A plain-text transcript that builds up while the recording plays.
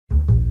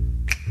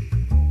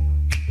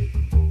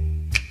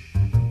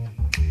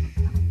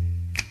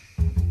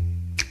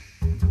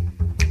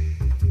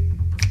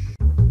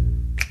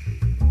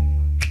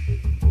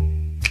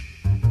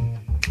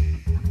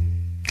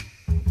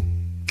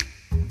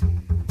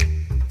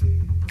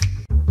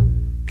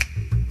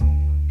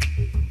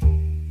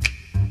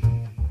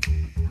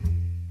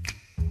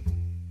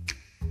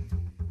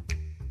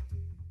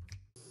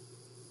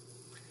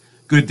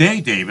Good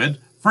day, David.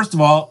 First of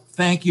all,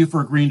 thank you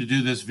for agreeing to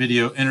do this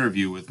video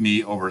interview with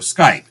me over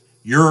Skype.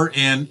 You're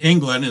in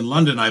England, in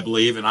London, I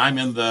believe, and I'm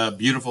in the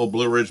beautiful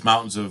Blue Ridge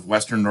Mountains of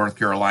Western North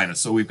Carolina.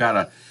 So we've got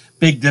a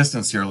big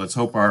distance here. Let's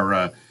hope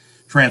our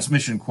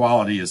transmission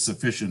quality is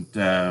sufficient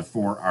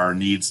for our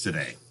needs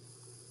today.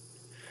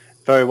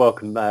 Very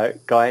welcome,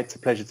 Guy. It's a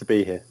pleasure to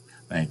be here.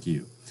 Thank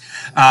you.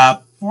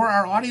 For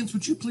our audience,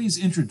 would you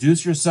please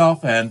introduce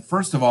yourself and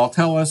first of all,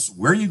 tell us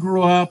where you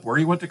grew up, where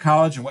you went to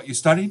college, and what you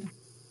studied?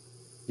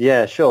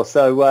 Yeah, sure.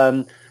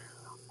 So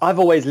I've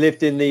always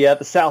lived in the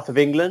south of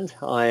England.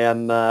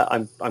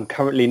 I'm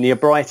currently near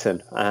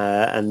Brighton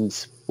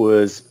and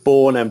was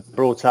born and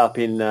brought up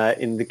in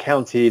the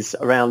counties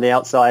around the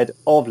outside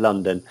of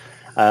London.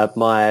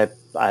 My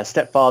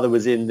stepfather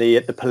was in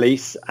the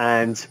police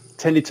and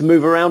tended to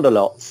move around a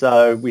lot.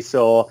 So we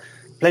saw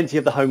plenty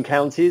of the home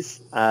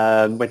counties,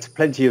 went to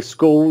plenty of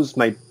schools,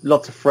 made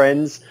lots of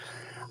friends,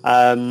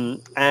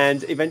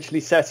 and eventually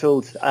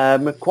settled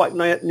quite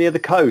near the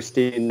coast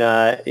in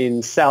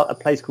a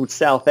place called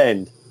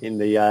Southend in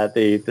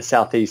the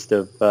southeast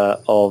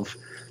of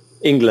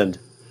England.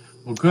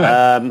 Well,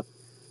 good.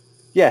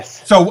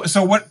 Yes. So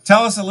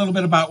tell us a little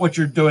bit about what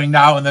you're doing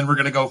now, and then we're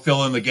going to go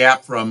fill in the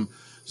gap from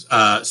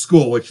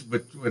school, which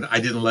I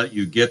didn't let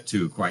you get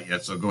to quite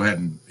yet. So go ahead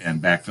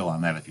and backfill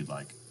on that if you'd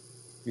like.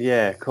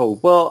 Yeah, cool.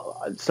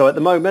 Well, so at the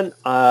moment,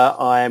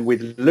 I am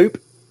with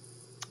Loop,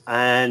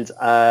 and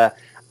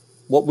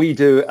what we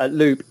do at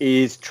Loop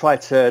is try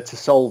to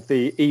solve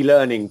the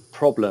e-learning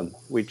problem,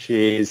 which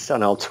is,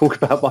 and I'll talk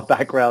about my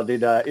background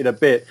in a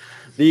bit.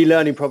 The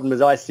e-learning problem,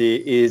 as I see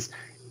it, is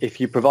if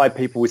you provide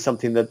people with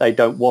something that they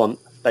don't want,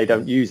 they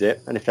don't use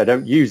it, and if they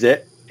don't use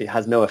it, it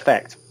has no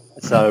effect.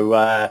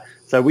 So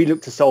we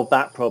look to solve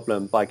that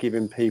problem by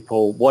giving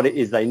people what it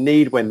is they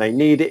need when they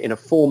need it in a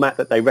format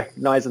that they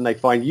recognize and they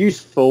find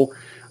useful,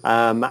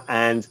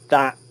 and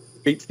that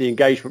beats the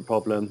engagement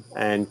problem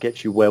and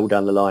gets you well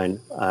down the line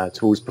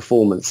towards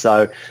performance.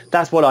 So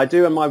that's what I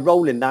do, and my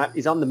role in that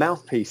is I'm the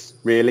mouthpiece,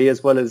 really,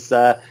 as well as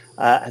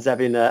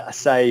having a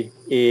say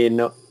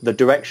in the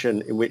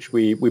direction in which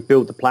we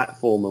build the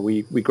platform and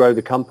we grow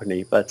the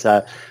company. But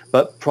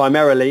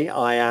primarily,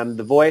 I am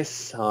the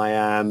voice, I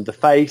am the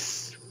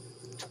face,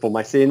 for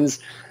my sins,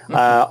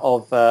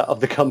 of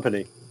the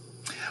company.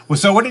 Well,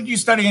 so what did you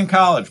study in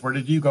college? Where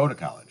did you go to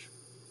college?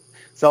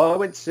 So I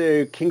went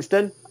to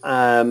Kingston,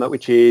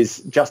 which is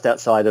just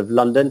outside of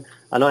London,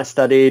 and I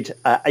studied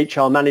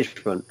HR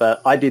management.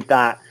 But I did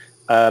that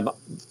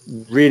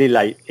really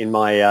late in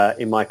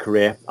my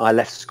career. I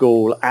left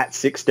school at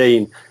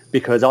 16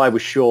 because I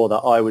was sure that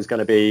I was going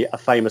to be a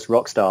famous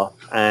rock star,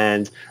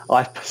 and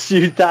I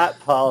pursued that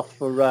path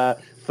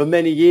for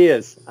many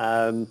years.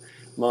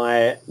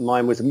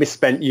 Mine was a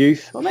misspent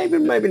youth, or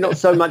maybe not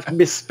so much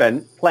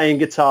misspent, playing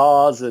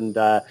guitars and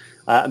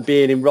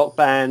being in rock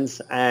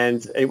bands.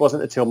 And it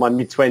wasn't until my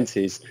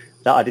mid-20s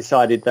that I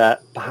decided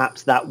that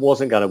perhaps that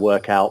wasn't going to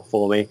work out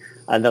for me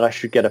and that I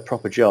should get a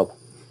proper job.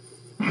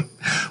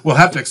 We'll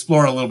have to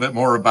explore a little bit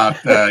more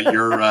about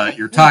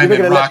your time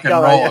in rock and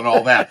roll and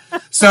all that.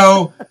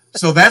 So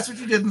that's what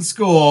you did in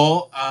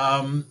school.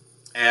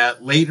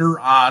 Later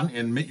on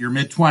in your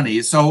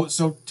mid-20s.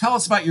 So tell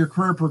us about your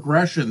career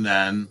progression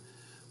then.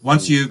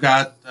 Once you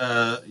got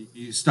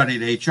you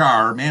studied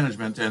HR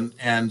management,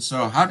 and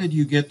so how did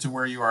you get to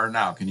where you are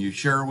now? Can you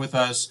share with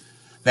us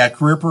that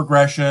career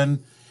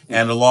progression,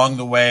 and along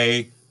the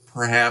way,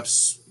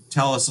 perhaps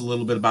tell us a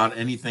little bit about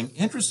anything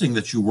interesting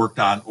that you worked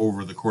on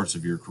over the course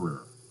of your career?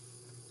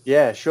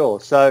 Yeah, sure.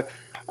 So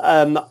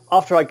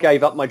after I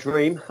gave up my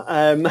dream,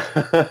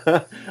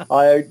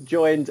 I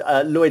joined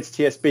Lloyd's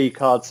TSB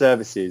Card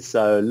Services.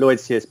 So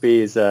Lloyd's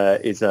TSB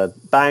is a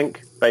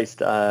bank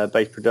based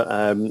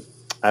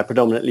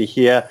predominantly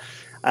here,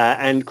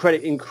 and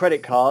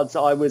credit cards.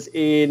 I was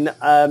in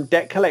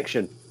debt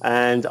collection,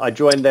 and I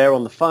joined there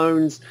on the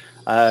phones.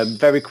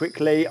 Very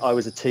quickly, I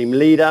was a team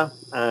leader.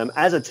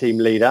 As a team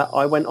leader,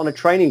 I went on a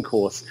training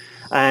course,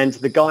 and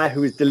the guy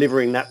who was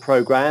delivering that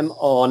program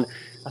on,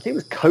 I think it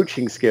was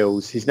coaching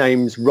skills, his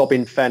name's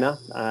Robin Fenner.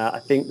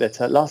 I think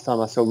that last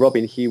time I saw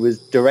Robin, he was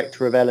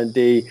director of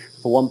L&D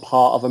for one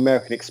part of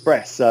American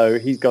Express, so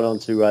he's gone on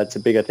to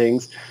bigger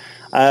things.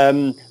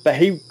 But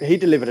he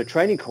delivered a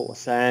training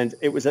course, and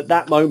it was at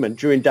that moment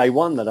during day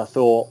one that I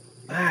thought,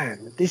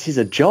 man, this is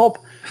a job.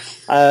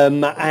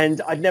 And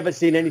I'd never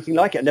seen anything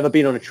like it. I'd never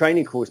been on a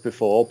training course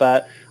before,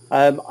 but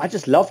I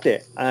just loved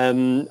it.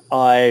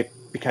 I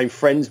became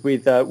friends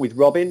with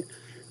Robin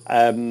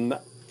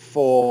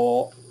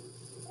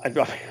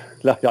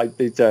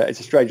it's a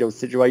strange old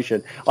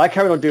situation. I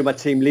carried on doing my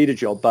team leader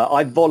job, but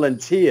I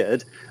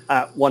volunteered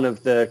at one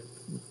of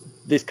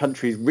this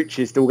country's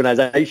richest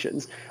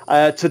organizations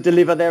to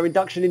deliver their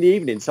induction in the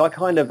evening. So I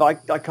kind of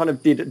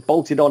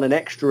bolted on an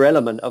extra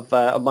element of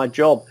my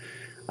job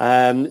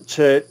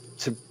to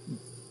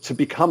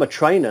become a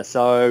trainer.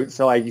 So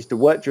I used to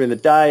work during the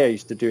day. I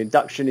used to do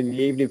induction in the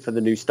evening for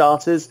the new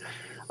starters.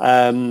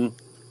 I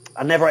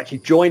never actually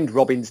joined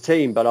Robin's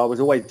team, but I was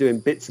always doing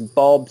bits and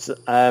bobs.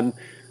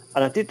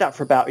 And I did that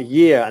for about a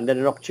year, and then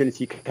an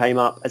opportunity came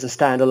up as a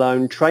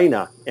standalone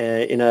trainer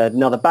in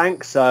another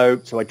bank.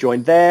 So I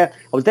joined there.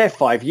 I was there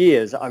 5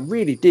 years. I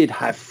really did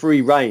have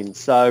free rein.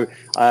 So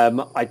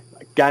I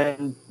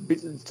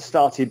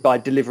started by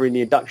delivering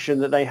the induction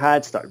that they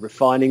had, started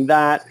refining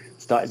that,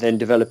 started then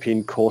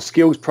developing core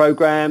skills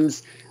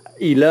programs.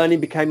 E-learning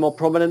became more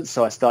prominent,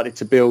 so I started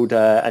to build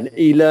an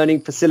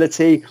e-learning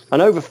facility.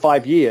 And over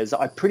 5 years,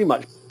 I pretty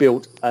much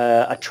built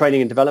a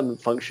training and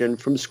development function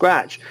from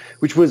scratch,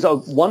 which was a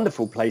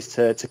wonderful place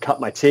to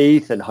cut my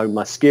teeth and hone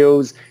my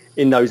skills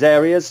in those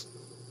areas.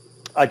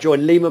 I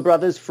joined Lehman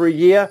Brothers for a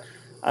year.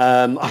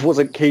 I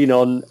wasn't keen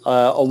on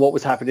what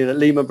was happening at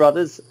Lehman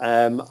Brothers.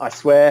 I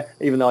swear,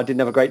 even though I didn't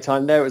have a great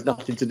time there, it was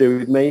nothing to do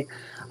with me,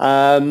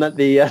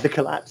 the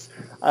collapse.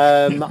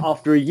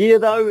 After a year,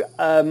 though,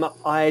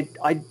 I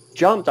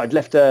jumped. I'd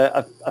left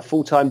a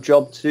full-time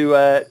job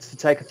to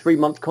take a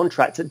 3-month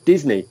contract at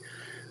Disney.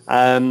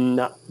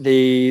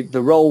 The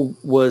role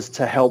was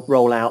to help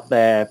roll out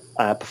their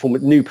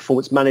new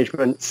performance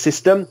management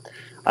system.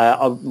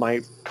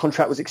 My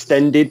contract was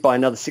extended by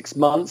another 6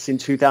 months in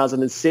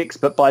 2006,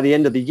 but by the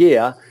end of the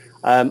year,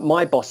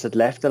 my boss had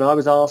left, and I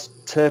was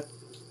asked to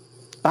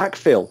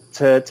backfill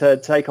to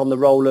take on the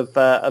role of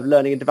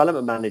learning and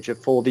development manager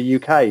for the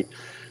UK.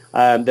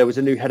 There was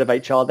a new head of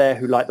HR there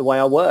who liked the way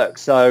I work,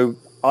 so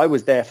I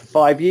was there for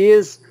 5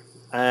 years,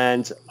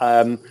 and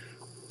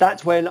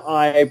that's when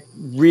I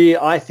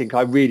think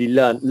I really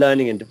learned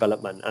learning and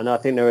development. And I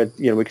think there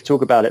are, we could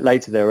talk about it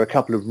later. There are a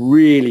couple of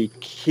really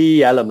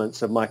key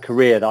elements of my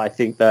career that I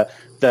think that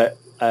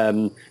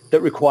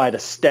required a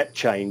step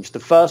change.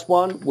 The first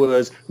one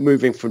was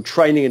moving from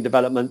training and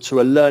development to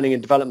a learning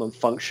and development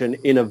function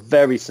in a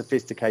very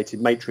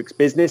sophisticated matrix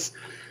business.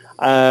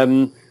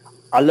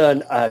 I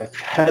learned a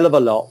hell of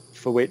a lot,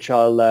 for which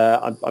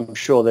I'm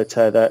sure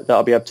that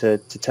I'll be able to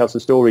tell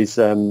some stories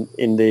in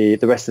through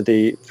the rest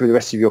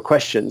of your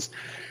questions.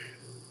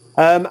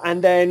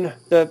 And then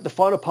the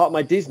final part of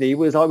my Disney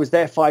was I was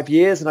there 5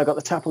 years, and I got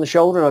the tap on the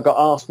shoulder, and I got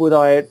asked would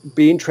I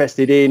be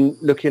interested in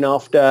looking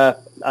after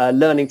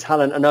learning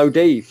talent and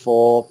OD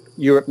for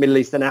Europe, Middle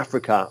East, and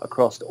Africa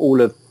across all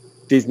of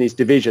Disney's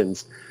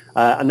divisions,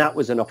 and that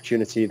was an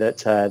opportunity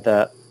that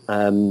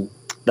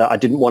I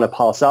didn't want to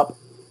pass up.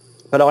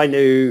 But I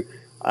knew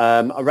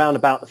around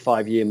about the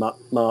 5-year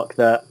mark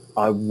that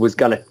I was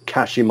going to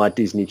cash in my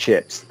Disney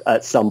chips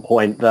at some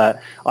point,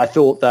 that I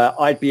thought that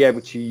I'd be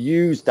able to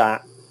use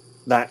that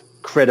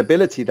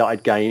credibility that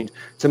I'd gained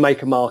to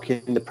make a mark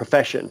in the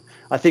profession.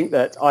 I think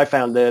that I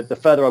found the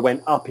further I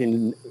went up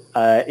in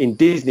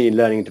Disney in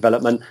learning and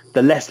development,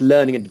 the less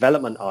learning and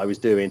development I was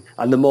doing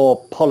and the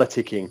more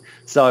politicking.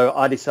 So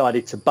I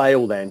decided to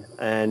bail then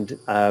and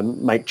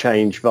make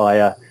change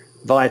via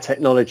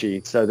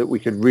technology, so that we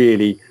could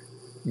really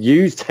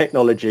use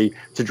technology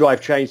to drive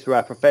change through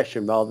our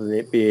profession rather than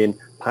it being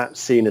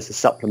perhaps seen as a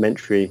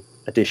supplementary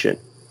addition.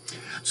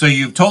 So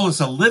you've told us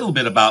a little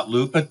bit about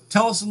Loop, but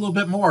tell us a little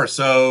bit more.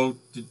 So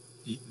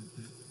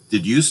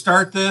did you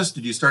start this?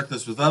 Did you start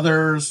this with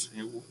others?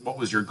 What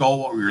was your goal?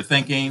 What were you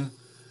thinking?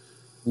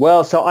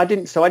 Well, so I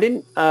didn't start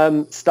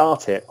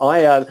it.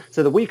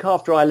 So the week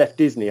after I left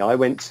Disney, I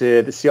went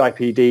to the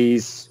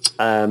CIPD's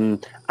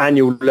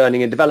annual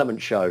learning and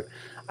development show,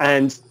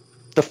 and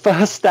the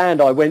first stand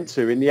I went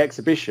to in the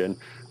exhibition,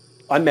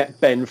 I met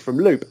Ben from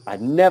Loop.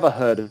 I'd never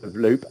heard of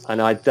Loop,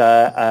 and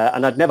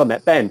I'd never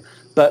met Ben.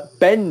 But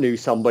Ben knew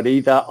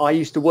somebody that I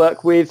used to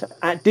work with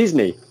at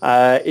Disney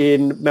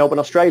in Melbourne,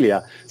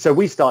 Australia. So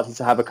we started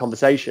to have a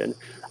conversation.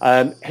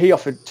 He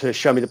offered to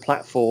show me the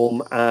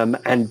platform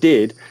and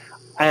did.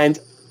 And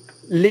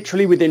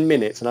literally within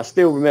minutes, and I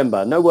still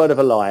remember, no word of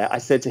a lie, I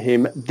said to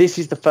him, this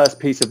is the first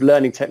piece of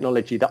learning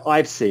technology that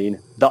I've seen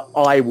that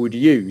I would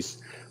use.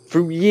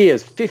 Through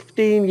years,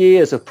 15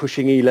 years of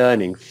pushing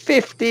e-learning,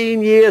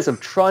 15 years of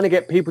trying to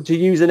get people to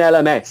use an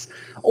LMS,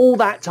 all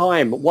that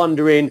time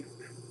wondering,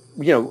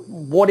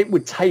 what it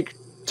would take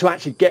to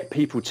actually get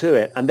people to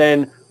it. And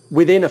then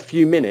within a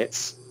few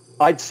minutes,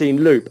 I'd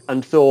seen Loop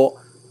and thought,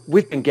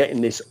 we've been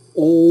getting this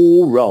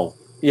all wrong.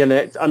 And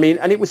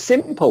it was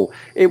simple.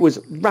 It was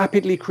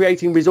rapidly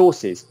creating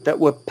resources that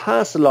were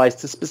personalized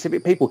to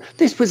specific people.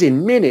 This was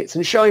in minutes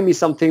and showing me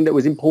something that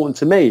was important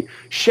to me,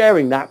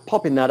 sharing that,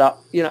 popping that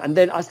up, and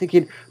then I was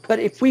thinking, but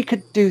if we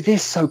could do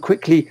this so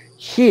quickly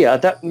here,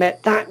 that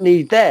met that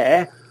need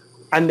there.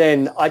 And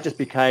then I just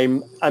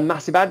became a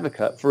massive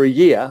advocate for a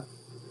year.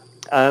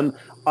 I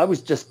was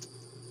just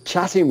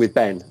chatting with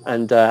Ben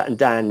and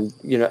Dan,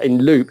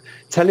 in Loop,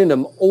 telling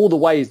them all the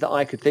ways that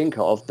I could think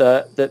of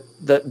that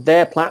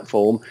their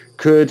platform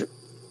could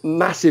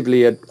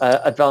massively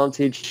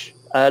advantage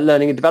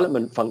learning and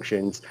development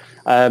functions.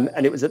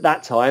 And it was at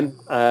that time,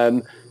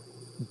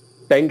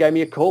 Ben gave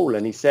me a call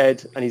and he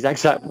said, and his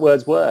exact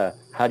words were,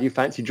 how do you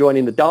fancy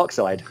joining the dark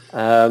side?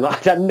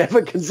 I'd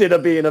never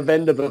considered being a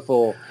vendor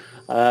before.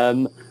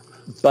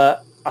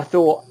 But I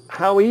thought,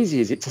 how easy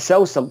is it to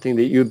sell something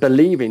that you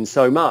believe in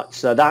so much?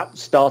 So that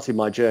started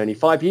my journey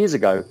 5 years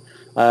ago.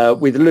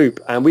 with Loop,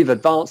 and we've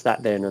advanced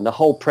that then. And the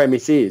whole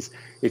premise is,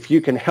 if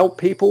you can help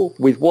people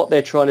with what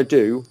they're trying to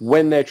do,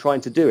 when they're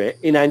trying to do it,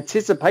 in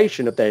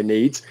anticipation of their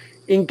needs,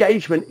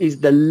 engagement is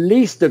the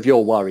least of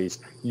your worries.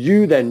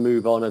 You then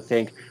move on and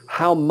think,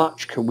 how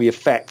much can we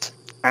affect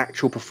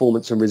actual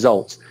performance and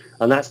results?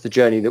 And that's the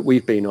journey that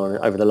we've been on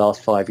over the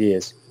last 5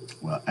 years.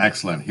 Well,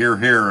 excellent. Here,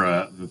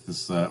 with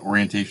this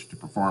orientation to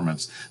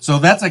performance. So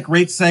that's a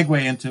great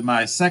segue into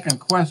my second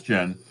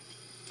question,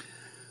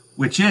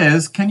 which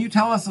is, can you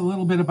tell us a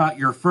little bit about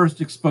your first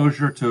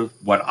exposure to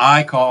what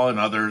I call and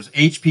others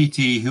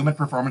HPT, Human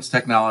Performance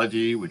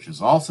Technology, which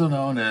is also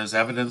known as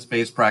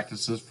Evidence-Based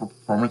Practices for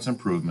Performance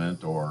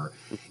Improvement, or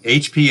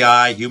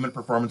HPI, Human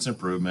Performance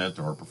Improvement,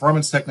 or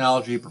Performance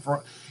Technology.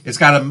 It's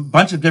got a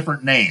bunch of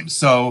different names.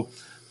 So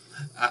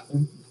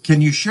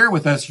can you share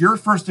with us your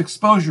first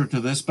exposure to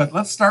this? But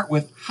let's start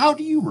with, how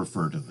do you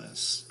refer to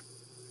this?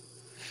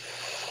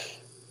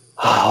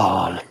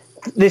 Oh,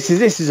 this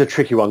is a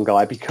tricky one,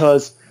 Guy,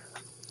 because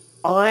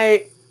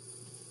I'm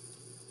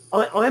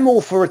all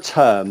for a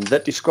term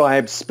that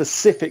describes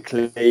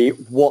specifically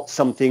what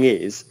something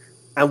is,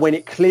 and when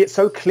it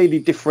so clearly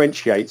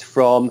differentiates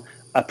from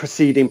a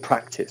preceding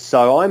practice.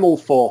 So I'm all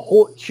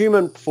for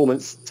human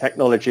performance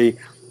technology,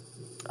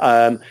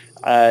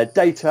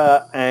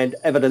 data and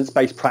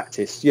evidence-based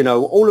practice. You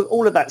know,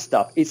 all of that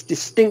stuff. It's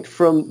distinct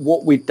from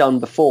what we've done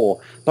before.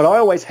 But I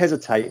always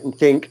hesitate and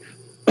think,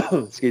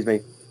 excuse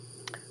me,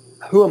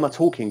 who am I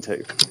talking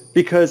to?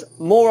 Because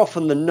more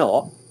often than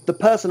not, the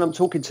person I'm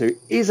talking to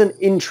isn't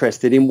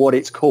interested in what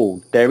it's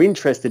called. They're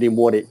interested in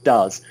what it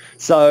does.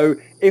 So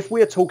if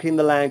we're talking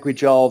the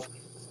language of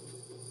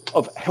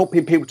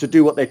helping people to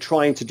do what they're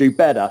trying to do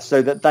better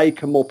so that they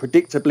can more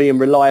predictably and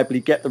reliably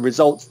get the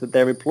results that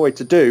they're employed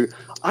to do,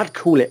 I'd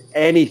call it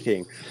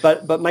anything.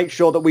 But make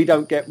sure that we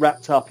don't get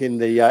wrapped up in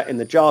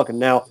the jargon.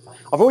 Now,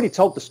 I've already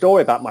told the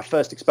story about my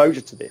first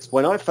exposure to this.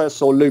 When I first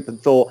saw Loop and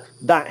thought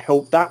that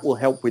will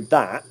help with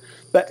that.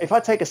 But if I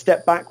take a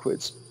step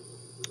backwards,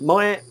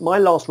 my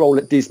last role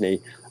at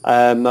Disney,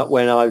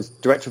 when I was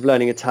Director of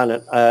Learning and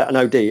Talent, an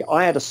OD,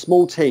 I had a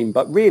small team,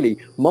 but really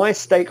my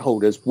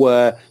stakeholders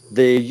were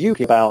the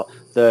UK, about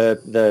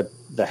the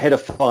head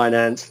of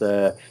finance,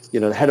 the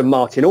head of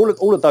marketing,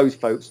 all of those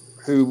folks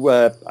who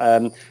were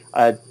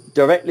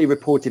directly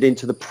reported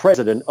into the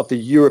president of the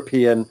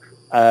European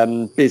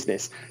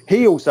business.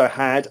 He also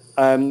had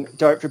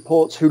direct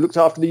reports who looked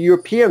after the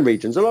European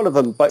regions. A lot of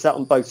them sat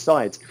on both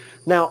sides.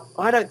 Now,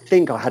 I don't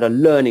think I had a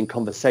learning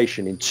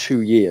conversation in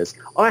 2 years.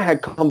 I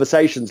had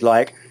conversations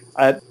like,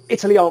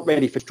 Italy aren't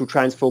ready for digital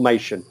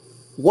transformation.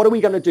 What are we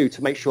going to do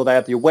to make sure they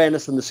have the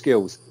awareness and the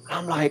skills?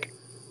 I'm like,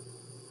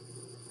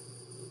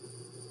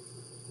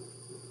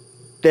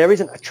 there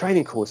isn't a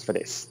training course for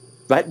this.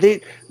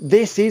 Right?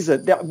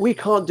 We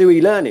can't do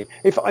e-learning.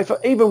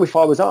 Even if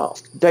I was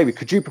asked, David,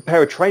 could you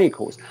prepare a training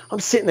course? I'm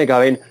sitting there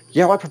going,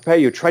 yeah, I prepare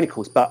you a training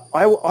course, but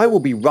I will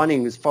be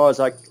running as fast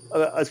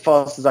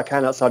as I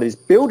can outside of this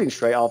building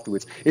straight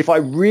afterwards. If I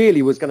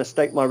really was going to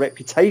stake my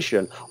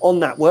reputation on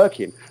that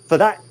working for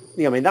that.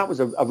 That was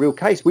a real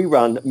case. We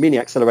run mini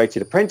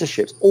accelerated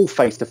apprenticeships, all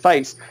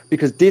face-to-face,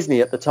 because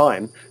Disney at the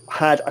time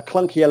had a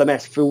clunky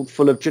LMS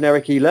full of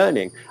generic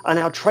e-learning. And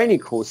our training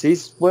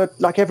courses were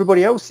like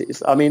everybody else's.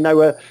 They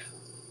were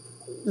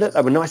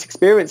nice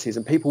experiences,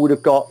 and people would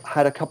have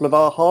had a couple of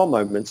aha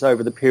moments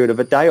over the period of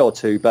a day or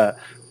two. But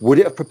would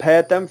it have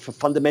prepared them for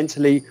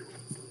fundamentally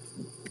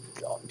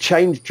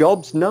change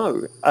jobs?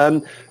 No.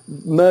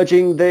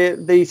 Merging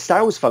the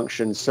sales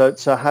functions, so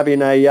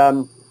having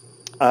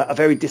a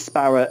very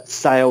disparate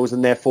sales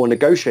and therefore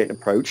negotiating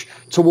approach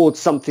towards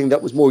something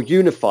that was more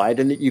unified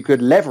and that you could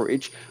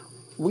leverage.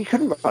 We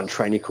couldn't run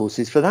training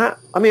courses for that.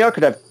 I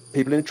could have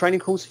people in a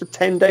training course for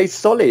 10 days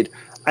solid,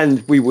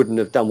 and we wouldn't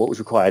have done what was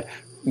required.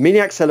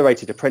 Mini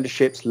accelerated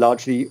apprenticeships,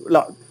 largely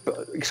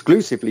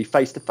exclusively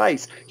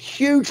face-to-face,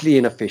 hugely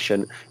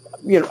inefficient.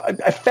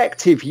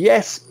 Effective,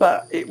 yes,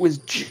 but it was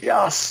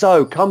just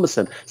so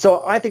cumbersome.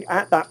 So I think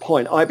at that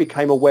point, I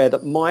became aware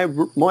that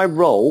my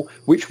role,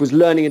 which was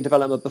learning and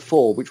development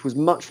before, which was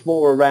much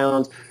more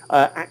around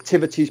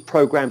activities,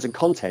 programs and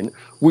content,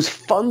 was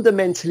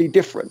fundamentally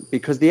different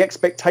because the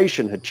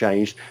expectation had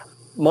changed.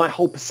 My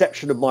whole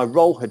perception of my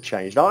role had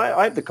changed.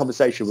 I had the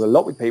conversation with a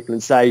lot with people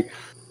and say,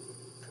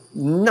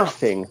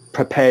 nothing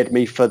prepared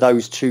me for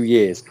those 2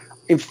 years.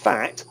 In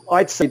fact,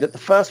 I'd say that the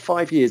first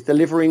 5 years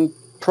delivering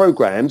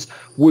programs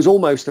was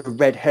almost a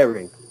red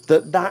herring,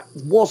 that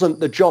wasn't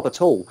the job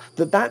at all,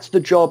 that's the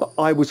job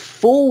I was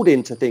fooled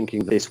into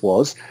thinking this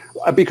was,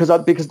 because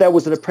there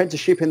was an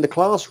apprenticeship in the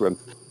classroom.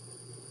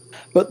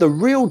 But the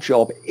real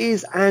job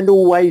is, and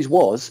always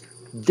was,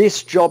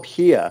 this job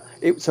here.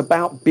 It's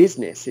about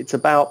business, it's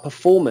about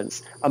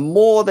performance, and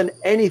more than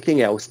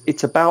anything else,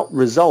 it's about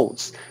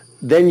results.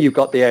 Then you've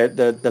got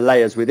the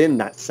layers within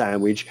that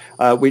sandwich,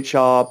 which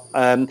are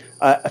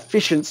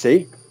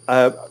efficiency,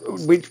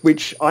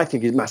 which I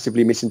think is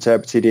massively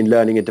misinterpreted in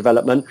learning and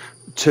development,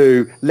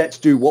 to let's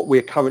do what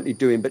we're currently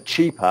doing but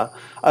cheaper,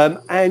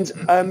 and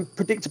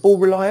predictable,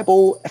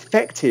 reliable,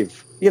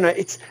 effective.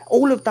 It's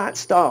all of that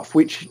stuff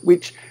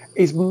which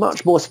is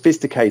much more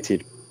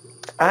sophisticated.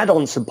 Add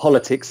on some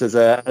politics as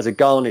a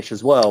garnish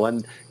as well,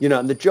 and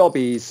and the job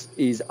is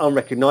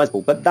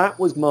unrecognizable. But that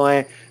was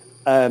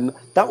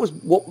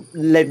what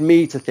led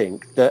me to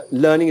think that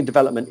learning and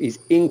development is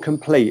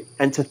incomplete,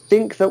 and to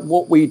think that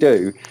what we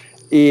do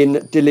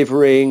in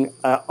delivering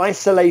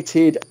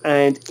isolated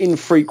and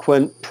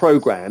infrequent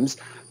programs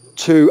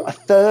to a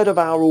third of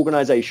our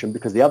organization,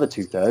 because the other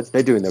 2/3,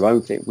 they're doing their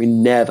own thing. We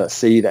never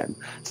see them.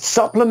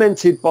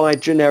 Supplemented by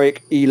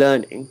generic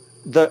e-learning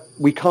that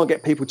we can't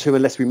get people to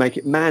unless we make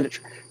it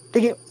mandatory.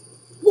 Thinking,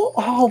 what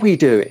are we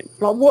doing?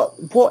 Like,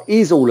 what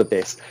is all of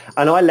this?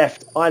 And I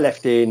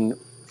left in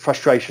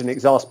frustration,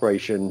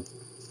 exasperation,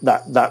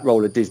 that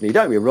role at Disney.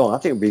 Don't get me wrong, I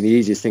think it would be the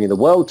easiest thing in the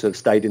world to have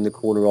stayed in the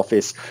corner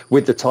office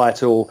with the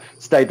title,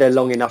 stayed there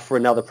long enough for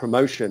another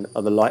promotion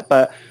or the like.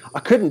 But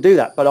I couldn't do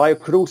that. But I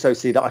could also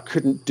see that I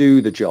couldn't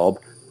do the job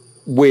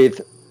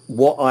with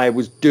what I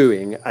was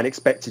doing and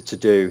expected to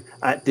do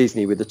at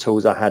Disney with the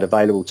tools I had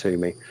available to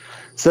me.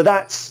 So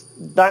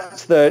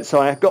so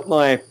I got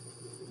my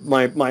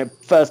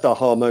first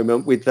aha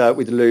moment with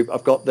Loop.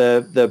 I've got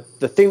the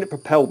thing that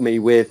propelled me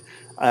with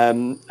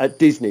at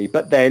Disney.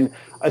 But then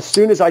as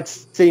soon as I'd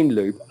seen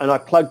Loop and I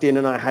plugged in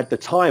and I had the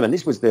time, and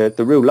this was the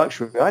real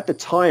luxury, I had the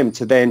time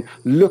to then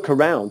look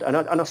around, and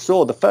I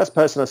saw the first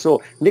person I saw,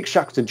 Nick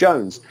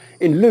Shackleton-Jones.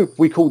 In Loop,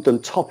 we called them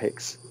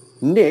topics.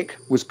 Nick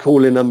was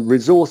calling them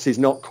resources,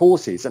 not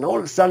courses. And all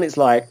of a sudden it's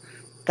like,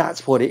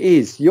 that's what it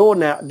is.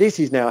 This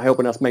is now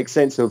helping us make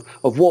sense of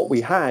what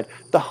we had.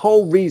 The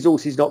whole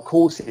resources, not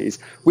courses,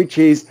 which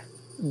is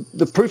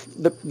the proof,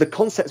 the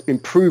concept's been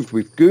proved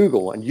with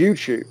Google and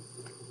YouTube.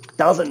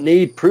 Doesn't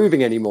need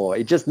proving anymore.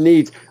 It just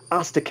needs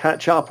us to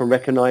catch up and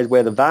recognize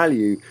where the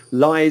value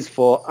lies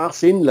for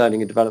us in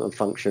learning and development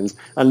functions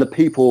and the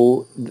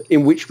people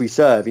in which we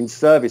serve in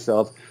service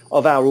of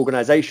our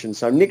organization.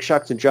 So Nick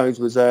Shackleton-Jones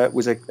was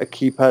a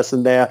key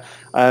person there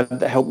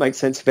that helped make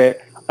sense of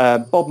it.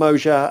 Bob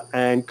Mosier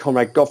and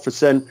Conrad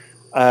Gottfredson,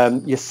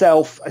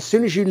 yourself. As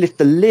soon as you lift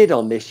the lid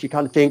on this, you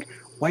kind of think,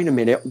 wait a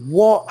minute,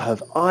 what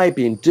have I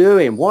been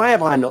doing? Why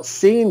have I not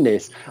seen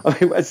this? I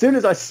mean, as soon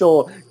as I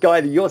saw,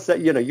 Guy, that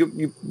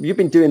you've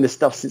been doing this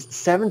stuff since the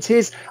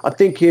 70s, I'm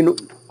thinking,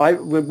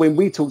 when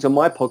we talked on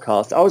my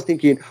podcast, I was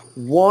thinking,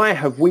 why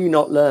have we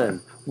not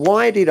learned?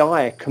 Why did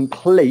I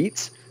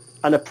complete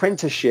an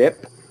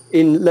apprenticeship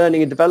in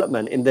learning and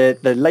development in the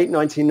late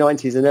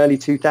 1990s and early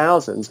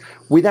 2000s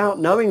without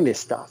knowing this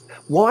stuff?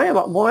 Why have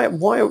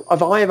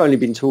I only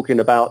been talking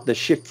about the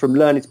shift from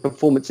learning to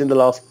performance in the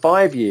last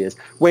 5 years,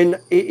 when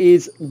it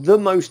is the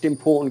most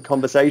important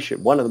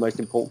conversation, one of the most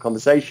important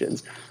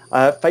conversations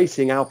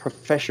facing our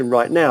profession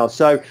right now?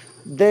 So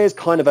there's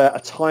kind of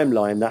a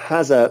timeline that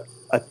has a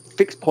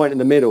fixed point in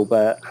the middle,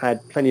 but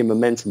had plenty of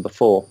momentum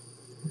before.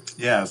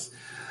 Yes.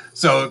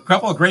 So a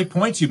couple of great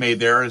points you made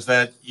there is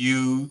that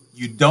you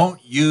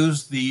don't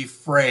use the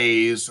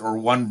phrase or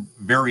one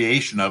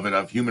variation of it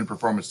of human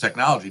performance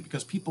technology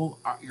because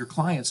your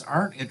clients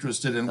aren't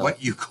interested in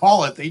what you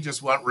call it. They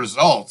just want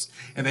results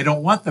and they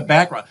don't want the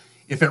background.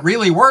 If it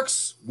really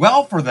works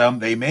well for them,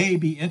 they may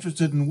be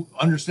interested in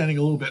understanding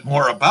a little bit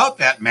more about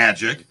that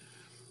magic,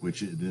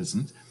 which it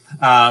isn't.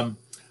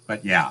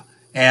 But yeah.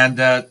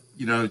 And,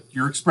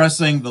 you're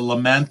expressing the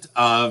lament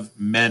of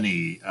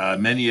many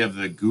of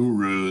the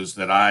gurus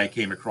that I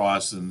came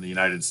across in the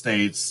United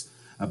States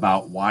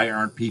about why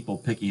aren't people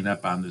picking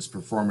up on this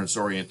performance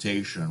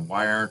orientation?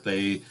 Why aren't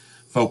they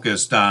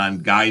focused on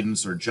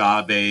guidance or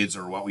job aids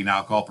or what we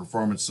now call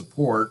performance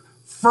support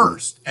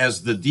first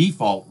as the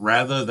default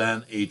rather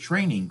than a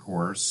training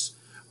course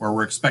where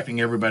we're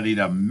expecting everybody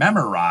to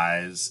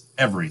memorize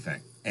everything,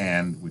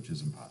 and which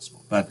is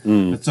impossible. But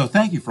so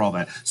thank you for all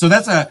that. So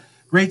that's a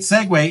great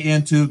segue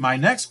into my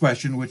next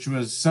question, which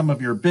was some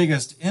of your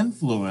biggest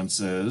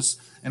influences.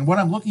 And what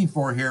I'm looking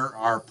for here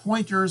are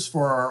pointers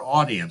for our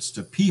audience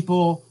to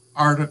people,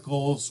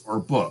 articles, or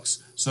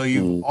books. So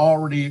you've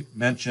already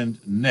mentioned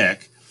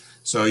Nick,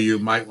 so you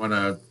might want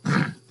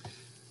to,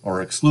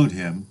 or exclude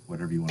him,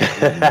 whatever you want to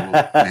do.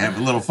 We'll have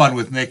a little fun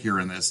with Nick here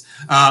in this.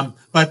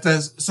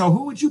 So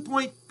who would you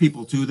point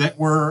people to that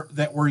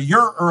were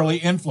your early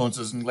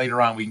influences, and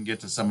later on we can get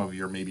to some of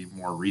your maybe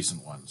more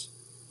recent ones?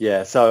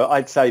 Yeah, so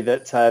I'd say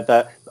that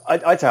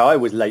I'd say I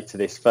was late to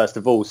this, first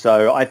of all.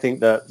 So I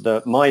think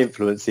that my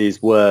influences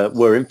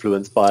were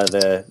influenced by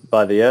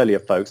the earlier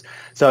folks.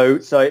 So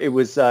it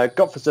was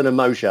Gottfredson and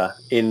Mosier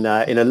in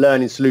a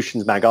Learning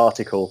Solutions Mag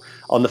article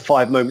on the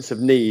 5 moments of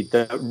need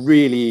that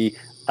really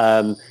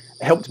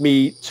helped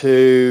me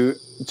to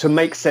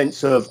make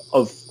sense of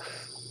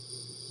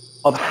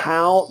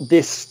how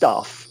this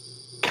stuff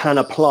can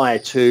apply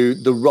to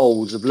the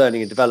roles of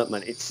learning and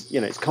development.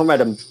 It's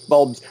Conrad and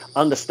Bob's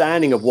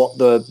understanding of what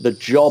the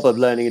job of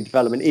learning and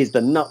development is,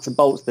 the nuts and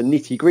bolts, the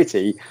nitty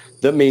gritty,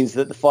 that means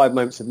that the 5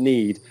 moments of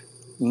need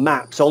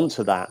maps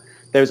onto that.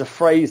 There's a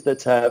phrase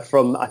that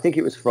I think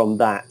it was from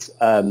that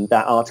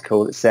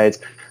article that said,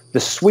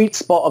 the sweet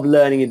spot of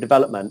learning and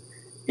development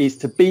is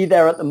to be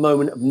there at the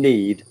moment of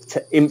need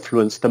to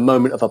influence the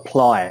moment of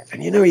apply.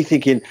 And you're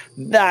thinking,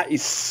 that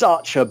is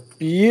such a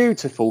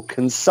beautiful,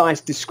 concise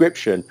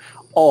description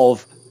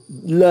of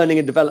learning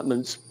and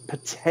development's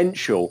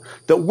potential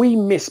that we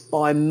miss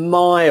by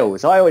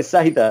miles. I always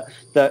say that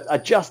a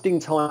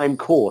just-in-time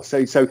course,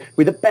 so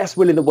with the best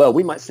will in the world,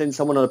 we might send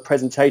someone on a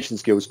presentation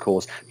skills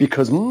course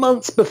because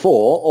months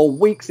before, or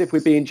weeks if we're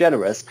being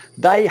generous,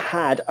 they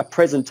had a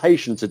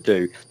presentation to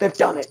do. They've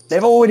done it.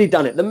 They've already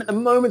done it. The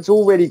moment's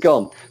already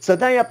gone. So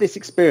they have this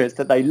experience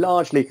that they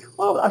largely,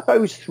 well, I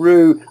suppose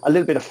through a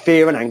little bit of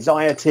fear and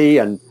anxiety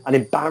and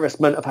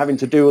embarrassment of having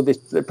to do all this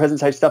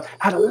presentation stuff,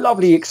 had a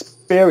lovely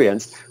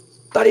experience.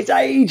 But it's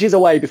ages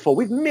away before.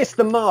 We've missed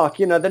the mark.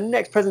 The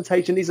next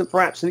presentation isn't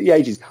for absolutely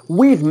ages.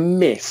 We've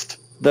missed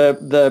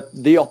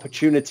the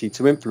opportunity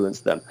to influence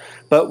them.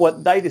 But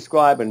what they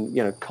describe,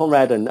 and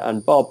Conrad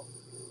and Bob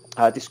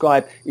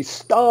describe, is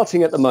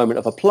starting at the moment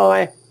of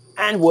apply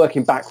and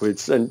working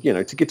backwards. And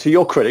to get to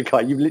your credit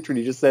card, you've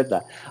literally just said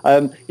that.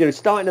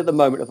 Starting at the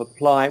moment of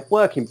apply,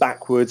 working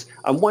backwards,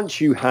 and once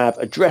you have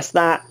addressed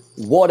that,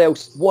 what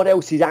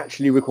else is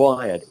actually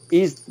required?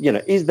 Is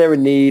there a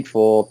need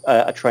for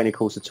a training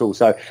course at all?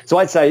 So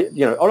I'd say,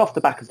 off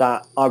the back of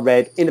that, I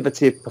read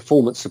Innovative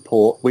Performance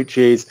Support, which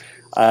is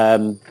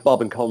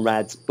Bob and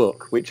Conrad's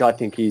book, which I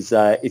think is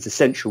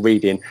essential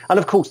reading. And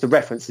of course, the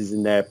references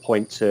in there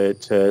point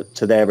to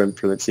their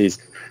influences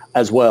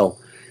as well.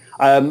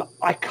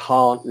 I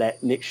can't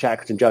let Nick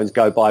Shackleton-Jones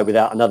go by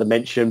without another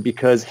mention,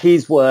 because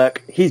his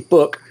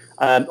book,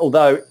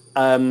 although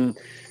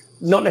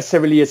not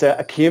necessarily as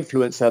a key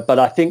influencer, but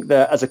I think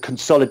that as a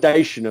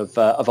consolidation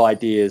of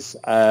ideas,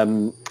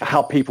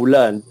 how people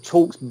learn,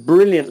 talks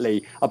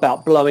brilliantly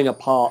about blowing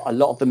apart a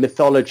lot of the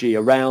mythology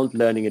around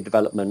learning and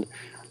development,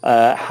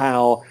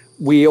 how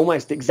we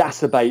almost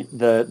exacerbate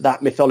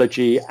that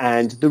mythology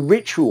and the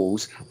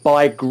rituals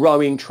by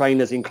growing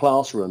trainers in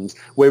classrooms,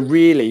 where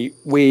really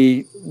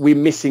we're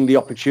missing the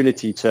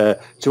opportunity to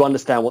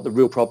understand what the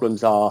real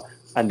problems are,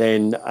 and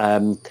then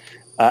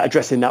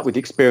addressing that with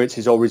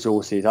experiences or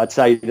resources. I'd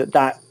say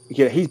that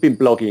he's been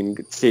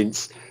blogging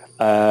since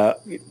well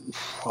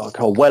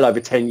over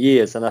 10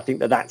 years, and I think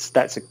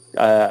that's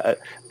a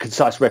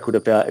concise record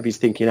of his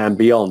thinking and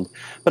beyond.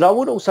 But I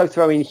would also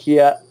throw in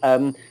here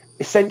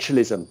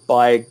Essentialism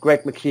by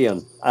Greg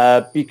McKeown,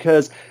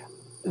 because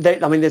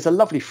there's a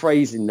lovely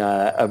phrase in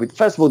there.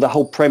 First of all, the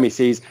whole premise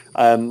is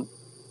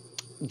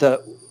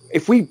that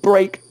if we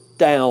break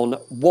down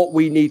what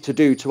we need to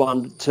do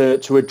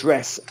to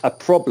address a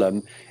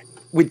problem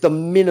with the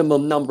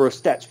minimum number of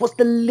steps, what's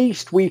the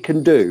least we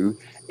can do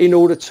in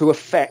order to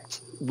affect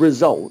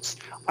results?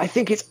 I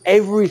think it's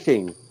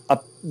everything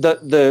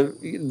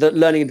that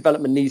learning and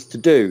development needs to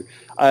do.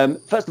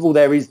 First of all,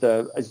 there is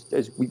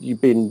as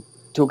you've been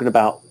talking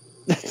about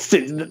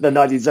since the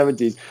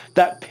 1970s,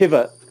 that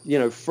pivot,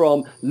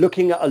 from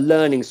looking at a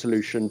learning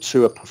solution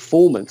to a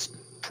performance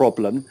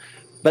problem.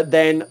 But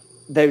then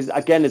there's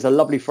a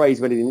lovely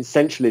phrase when it's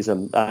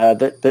essentialism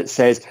that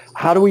says,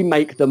 how do we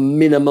make the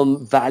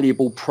minimum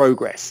valuable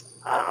progress?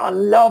 I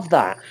love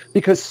that,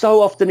 because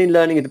so often in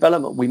learning and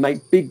development, we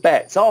make big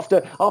bets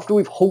after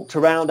we've hawked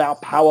around our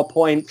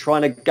PowerPoint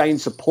trying to gain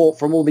support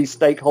from all these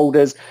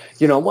stakeholders.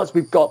 Once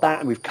we've got that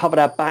and we've covered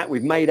our back,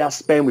 we've made our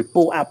spend, we've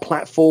bought our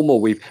platform,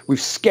 or we've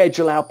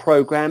scheduled our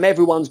program,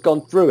 everyone's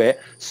gone through it.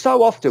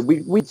 So often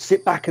we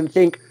sit back and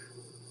think,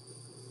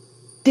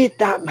 did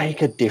that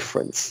make a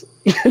difference?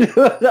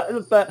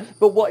 But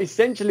what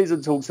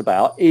essentialism talks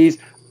about is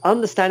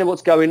understanding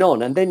what's going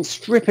on and then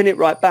stripping it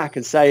right back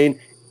and saying,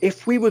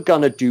 if we were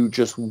going to do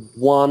just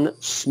one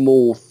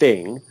small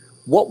thing,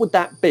 what would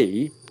that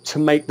be to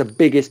make the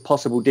biggest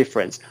possible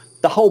difference?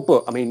 The whole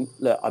book,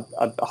 look,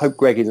 I hope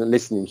Greg isn't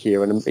listening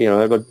here, and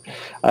I'm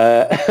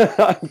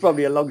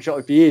probably a long shot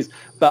if he is,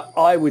 but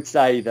I would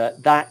say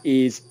that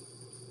is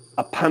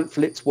a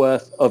pamphlet's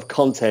worth of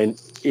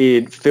content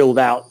filled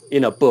out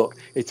in a book.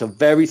 It's a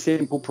very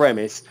simple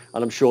premise,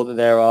 and I'm sure that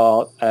there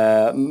are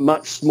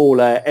much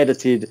smaller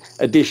edited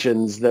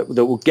editions that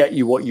will get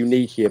you what you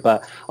need here.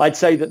 But I'd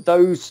say that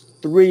those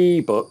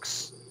 3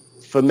 books,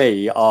 for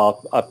me, are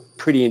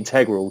pretty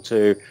integral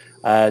to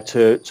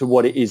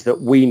what it is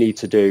that we need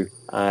to do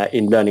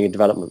in learning and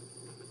development.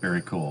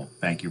 Very cool.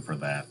 Thank you for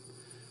that.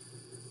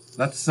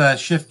 Let's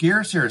shift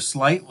gears here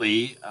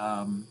slightly.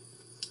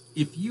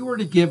 If you were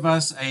to give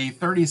us a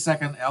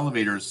 30-second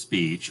elevator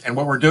speech, and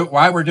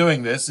why we're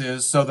doing this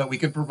is so that we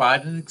can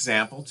provide an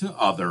example to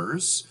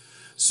others.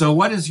 So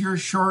what is your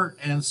short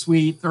and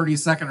sweet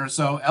 30-second or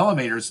so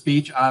elevator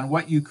speech on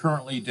what you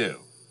currently do?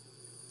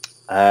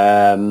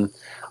 I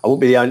won't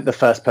be the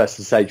first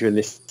person to say during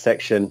this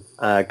section,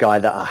 Guy,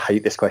 that I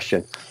hate this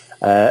question.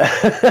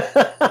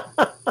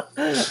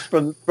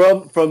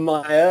 From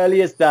my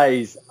earliest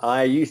days,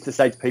 I used to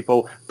say to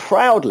people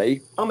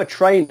proudly, I'm a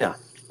trainer.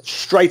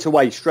 Straight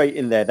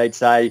in there, they'd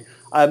say,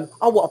 oh,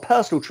 what, a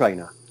personal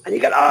trainer? And you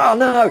go, oh,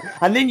 no.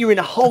 And then you're in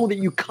a hole that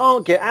you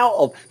can't get out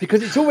of,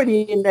 because it's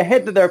already in their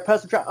head that they're a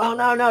personal trainer. Oh,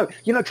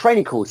 no.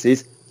 Training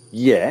courses,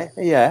 Yeah,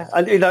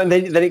 and and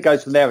then it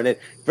goes from there, and then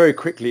very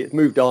quickly it's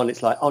moved on.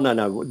 It's like, oh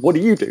no, what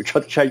do you do?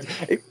 Try to change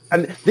it.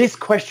 And this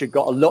question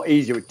got a lot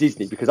easier at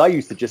Disney, because I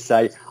used to just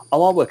say,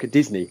 oh, I work at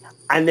Disney,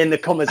 and then the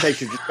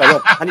conversation just go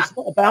on, and it's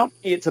not about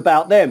me, it's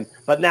about them.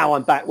 But now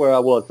I'm back where I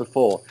was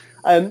before.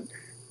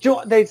 Do you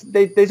know what,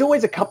 there's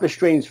always a couple of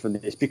streams from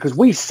this, because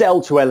we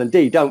sell to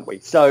L&D, don't we?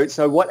 So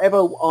whatever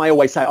I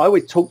always say, I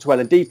always talk to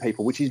L&D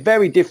people, which is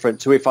very different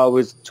to if I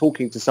was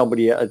talking to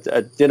somebody at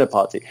a dinner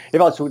party.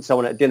 If I was talking to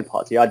someone at a dinner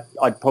party,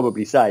 I'd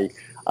probably say,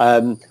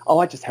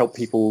 I just help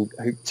people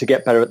to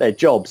get better at their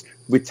jobs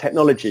with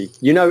technology.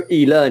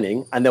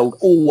 E-learning, and they'll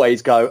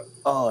always go,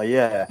 oh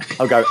yeah.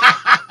 I'll go,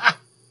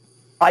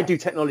 I do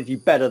technology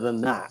better than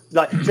that.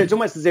 So it's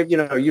almost as if,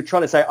 you're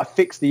trying to say, I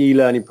fixed the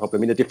e-learning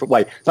problem in a different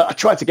way. So I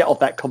try to get off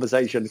that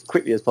conversation as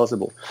quickly as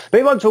possible.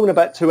 But if I'm talking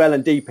about to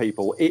L&D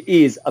people, it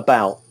is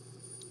about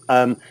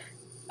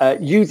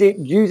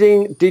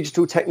using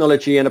digital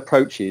technology and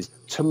approaches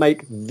to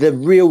make the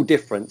real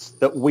difference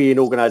that we in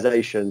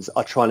organizations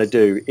are trying to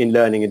do in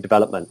learning and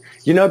development.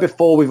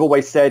 Before we've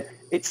always said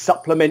it's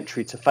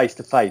supplementary to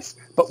face-to-face,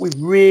 but we've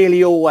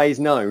really always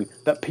known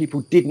that people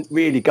didn't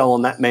really go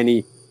on that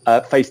many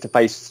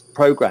face-to-face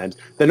programs.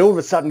 Then all of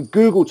a sudden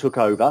Google took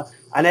over,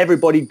 and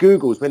everybody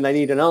Googles when they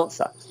need an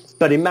answer.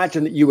 But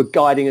imagine that you were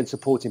guiding and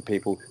supporting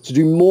people to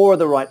do more of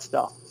the right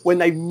stuff when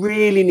they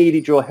really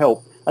needed your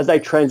help as they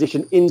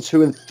transition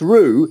into and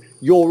through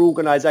your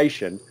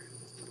organization,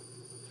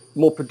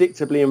 more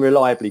predictably and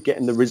reliably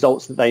getting the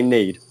results that they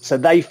need. So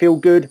they feel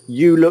good,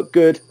 you look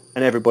good,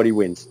 and everybody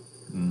wins.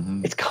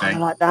 Mm-hmm. It's kind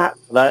of like that.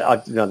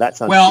 That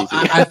sounds well,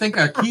 easy. I think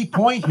a key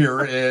point here,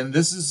 and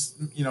this is,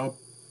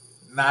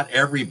 not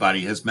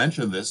everybody has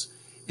mentioned this,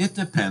 it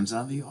depends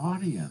on the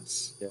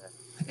audience. Yeah.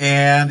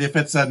 And if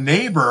it's a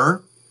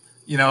neighbor,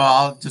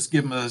 I'll just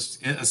give them a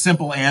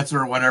simple answer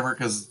or whatever,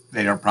 because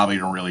they probably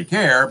don't really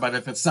care. But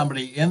if it's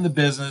somebody in the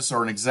business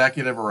or an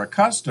executive or a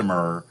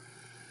customer,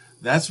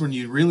 that's when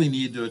you really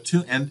need to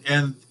attune.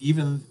 And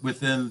even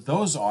within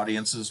those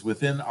audiences,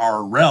 within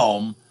our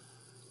realm,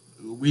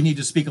 we need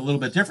to speak a little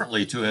bit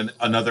differently to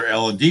another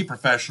L&D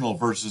professional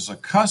versus a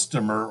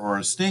customer or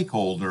a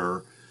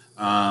stakeholder.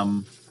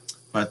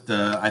 But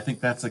I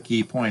think that's a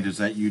key point, is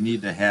that you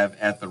need to have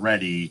at the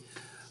ready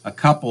a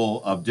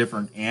couple of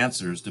different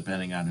answers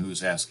depending on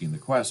who's asking the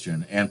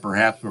question. And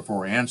perhaps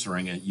before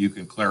answering it, you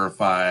can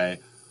clarify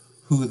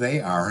who they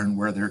are and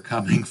where they're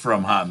coming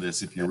from on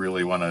this, if you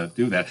really want to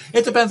do that.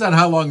 It depends on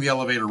how long the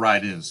elevator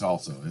ride is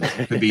also.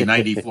 It could be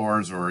 90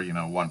 floors or,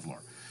 one floor.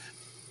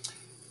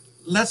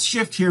 Let's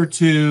shift here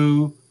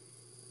to,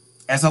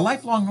 as a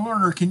lifelong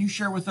learner, can you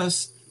share with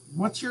us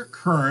what's your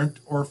current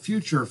or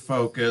future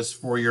focus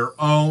for your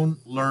own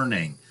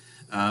learning?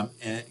 Can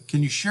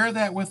you share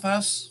that with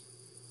us?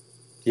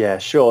 Yeah,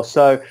 sure.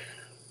 So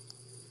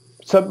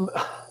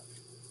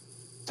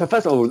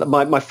first of all,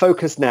 my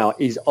focus now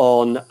is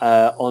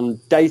on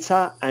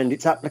data and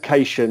its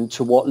application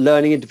to what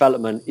learning and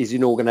development is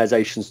in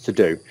organizations to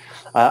do.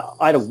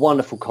 I had a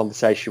wonderful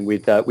conversation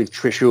with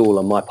Trish Uhl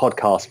on my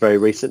podcast very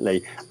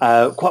recently.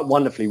 Quite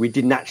wonderfully, we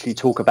didn't actually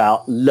talk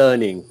about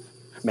learning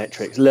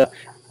metrics.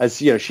 As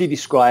she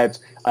described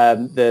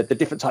the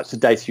different types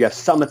of data. You have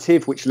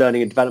summative, which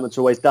learning and development's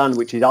always done,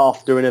 which is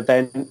after an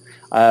event.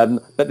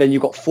 But then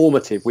you've got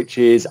formative, which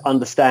is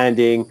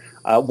understanding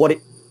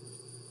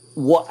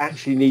what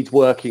actually needs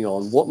working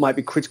on, what might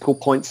be critical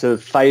points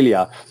of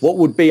failure, what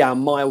would be our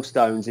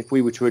milestones if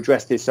we were to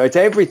address this. So it's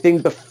everything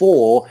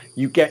before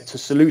you get to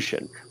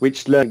solution,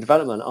 which learning and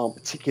development aren't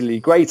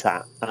particularly great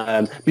at,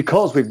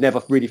 because we've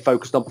never really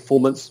focused on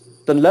performance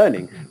than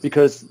learning,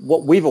 because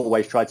what we've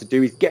always tried to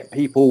do is get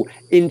people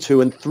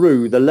into and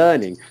through the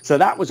learning. So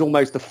that was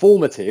almost the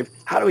formative.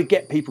 How do we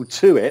get people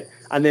to it?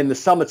 And then the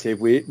summative,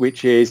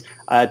 which is,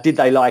 did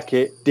they like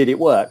it? Did it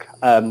work?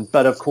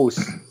 But of course,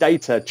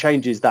 data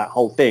changes that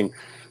whole thing.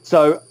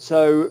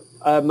 So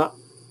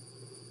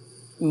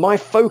my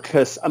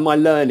focus and my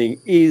learning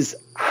is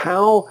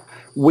how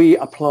we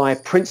apply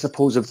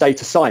principles of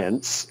data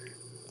science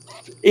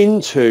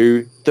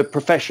into the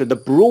profession, the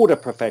broader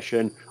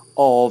profession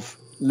of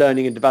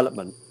learning and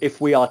development, if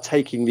we are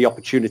taking the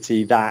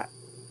opportunity that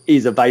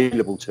is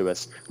available to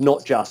us,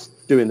 not just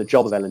doing the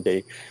job of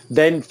L&D.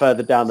 Then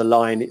further down the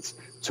line, it's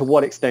to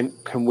what extent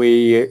can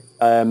we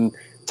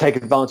take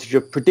advantage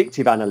of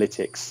predictive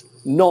analytics,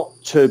 not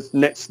to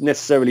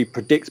necessarily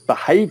predict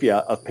behavior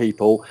of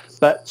people,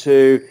 but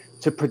to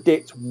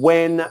predict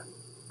when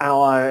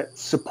our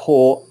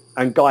support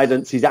and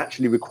guidance is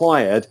actually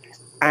required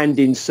and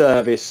in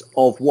service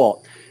of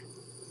what.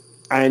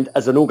 And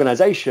as an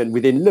organization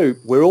within Loop,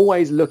 we're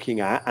always looking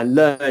at and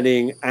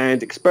learning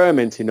and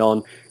experimenting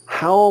on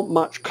how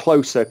much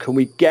closer can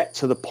we get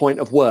to the point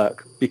of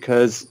work?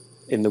 Because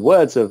in the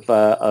words of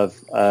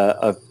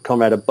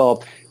Conrad and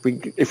Bob,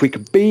 if we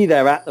could be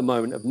there at the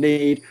moment of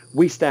need,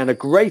 we stand a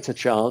greater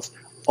chance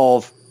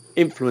of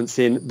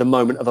influencing the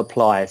moment of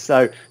apply.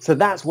 So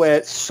that's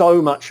where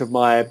so much of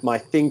my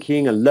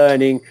thinking and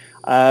learning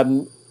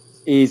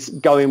is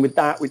going with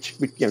that, which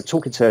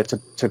talking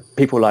to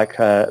people like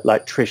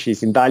Trish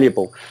is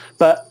invaluable.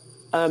 But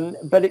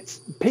but it's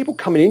people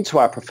coming into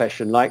our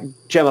profession, like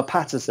Gemma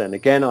Patterson.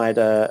 Again, I had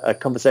a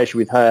conversation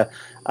with her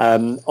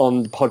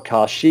on the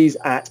podcast. She's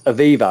at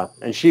Aviva,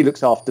 and she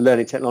looks after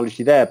learning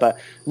technology there. But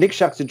Nick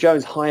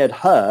Shackleton-Jones hired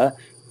her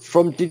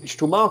from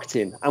digital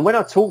marketing. And when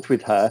I talked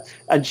with her,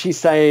 and she's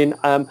saying,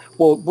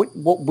 well,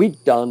 what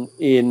we've done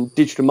in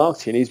digital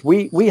marketing is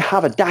we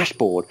have a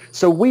dashboard.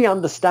 So we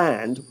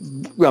understand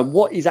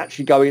what is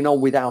actually going on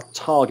with our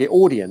target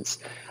audience.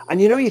 And,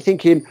 you're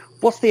thinking,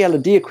 what's the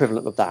L&D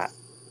equivalent of that?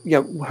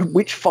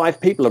 Which 5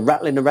 people are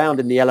rattling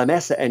around in the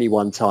LMS at any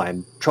one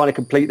time, trying to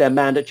complete their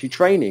mandatory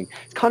training?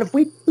 It's kind of,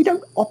 we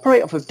don't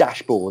operate off of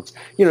dashboards,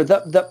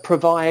 that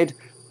provide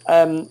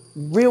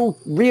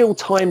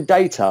real-time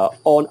data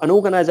on an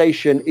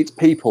organization, its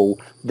people,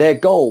 their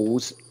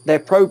goals, their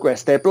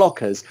progress, their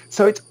blockers.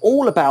 So it's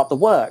all about the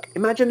work.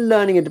 Imagine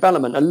learning and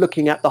development and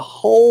looking at the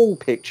whole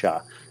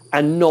picture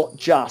and not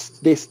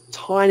just this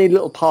tiny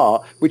little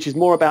part, which is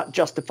more about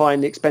justifying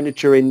the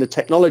expenditure in the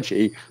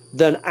technology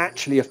than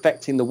actually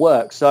affecting the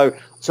work. So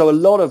a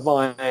lot of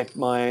my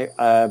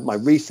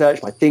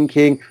research, my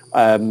thinking,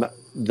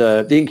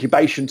 the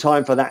incubation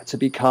time for that to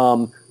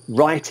become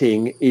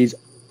writing is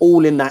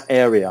all in that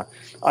area.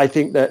 I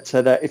think that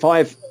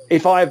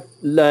if I've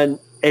learned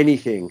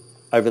anything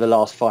over the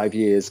last 5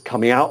 years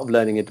coming out of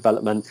learning and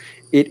development,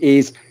 it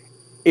is,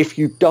 if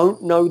you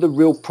don't know the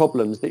real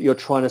problems that you're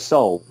trying to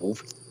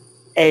solve,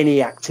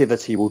 any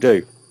activity will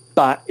do.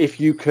 But if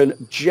you can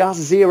just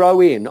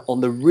zero in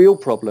on the real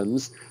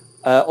problems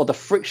or the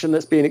friction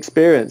that's being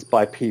experienced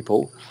by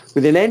people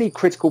within any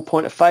critical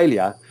point of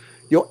failure,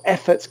 your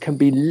efforts can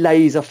be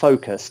laser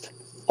focused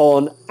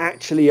on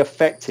actually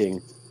affecting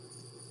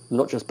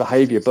not just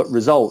behavior but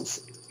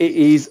results.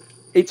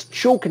 It's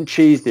chalk and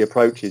cheese, the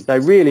approaches. They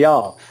really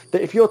are.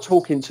 That if you're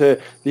talking to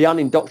the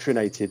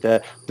unindoctrinated,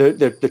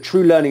 the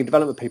true learning and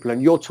development people, and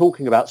you're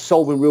talking about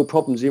solving real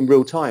problems in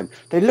real time,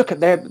 they look at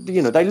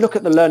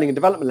the learning and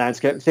development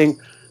landscape and think,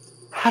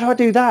 how do I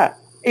do that?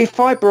 If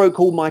I broke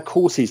all my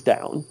courses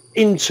down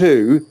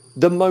into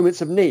the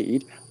moments of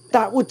need,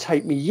 that would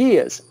take me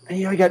years. And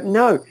you go,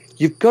 no,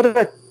 you've got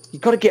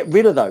to get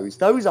rid of those.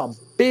 Those are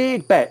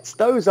big bets.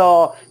 Those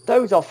are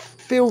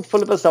filled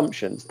full of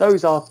assumptions.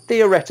 Those are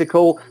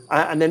theoretical,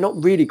 and they're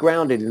not really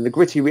grounded in the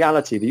gritty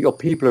reality that your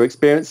people are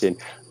experiencing.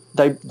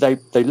 They're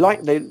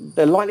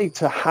likely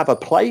to have a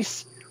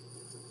place,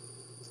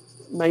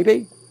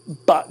 maybe,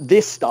 but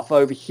this stuff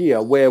over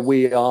here, where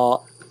we are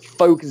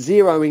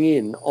zeroing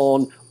in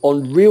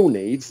on real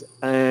needs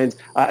and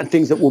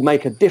things that will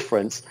make a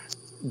difference,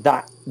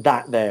 that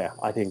there,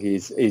 I think,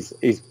 is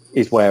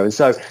where. And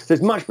so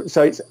there's much.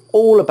 So it's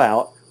all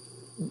about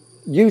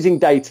using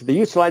data, the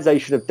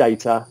utilization of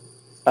data.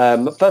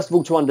 First of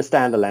all, to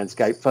understand the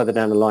landscape, further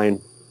down the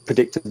line,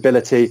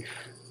 predictability,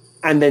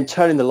 and then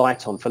turning the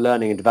light on for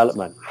learning and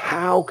development.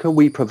 How can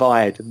we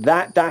provide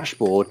that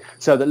dashboard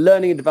so that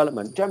learning and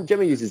development,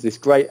 Gemma uses this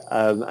great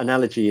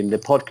analogy in the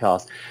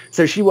podcast.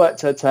 So she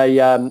worked at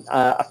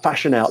a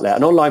fashion outlet,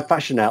 an online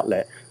fashion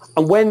outlet.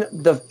 And when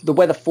the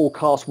weather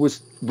forecast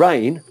was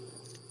rain,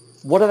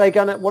 what are they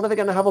going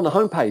to have on the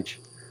homepage?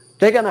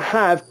 They're going to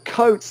have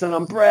coats and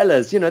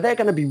umbrellas. They're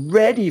going to be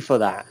ready for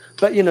that.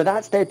 But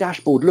that's their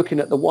dashboard, looking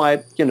at the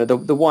wide,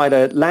 the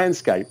wider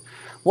landscape.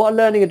 What are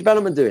learning and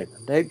development doing?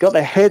 They've got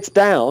their heads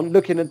down,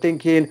 looking and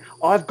thinking,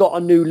 I've got a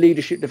new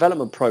leadership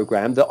development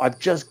program that I've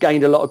just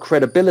gained a lot of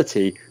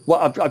credibility.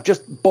 I've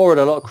just borrowed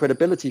a lot of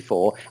credibility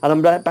for, and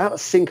I'm about to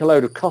sink a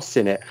load of costs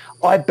in it.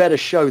 I better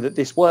show that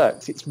this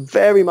works. It's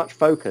very much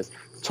focused,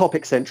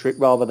 topic centric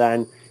rather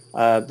than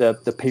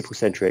the people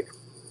centric.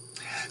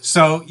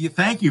 So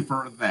thank you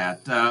for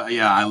that.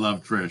 I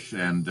love Trish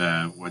and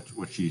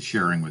what she's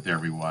sharing with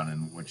everyone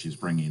and what she's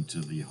bringing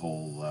to the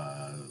whole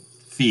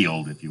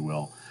field, if you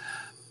will.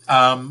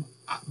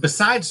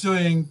 Besides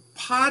doing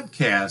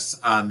podcasts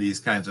on these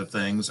kinds of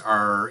things,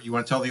 you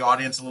want to tell the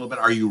audience a little bit,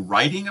 are you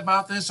writing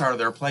about this? Are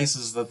there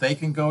places that they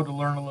can go to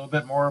learn a little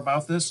bit more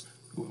about this?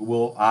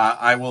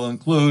 I will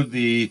include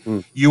the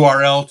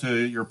URL to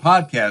your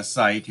podcast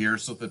site here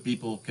so that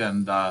people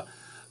can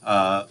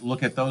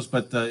look at those.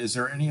 But is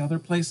there any other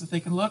place that they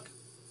can look?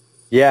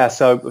 Yeah,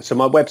 so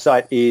my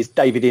website is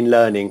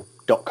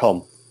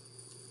davidinlearning.com,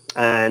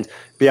 and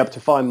be able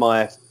to find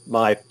my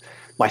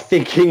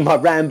thinking, my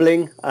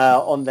rambling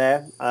on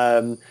there.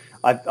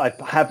 I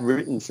have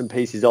written some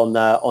pieces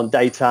on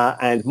data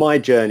and my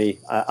journey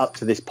up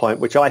to this point,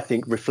 which I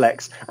think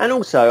reflects, and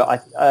also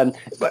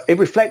it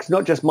reflects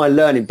not just my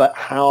learning, but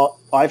how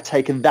I've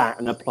taken that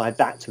and applied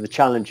that to the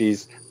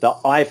challenges that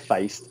I've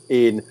faced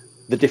in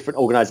the different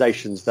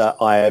organizations that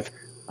I have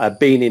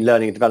been in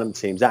learning and development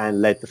teams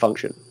and led the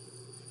function.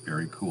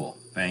 Very cool.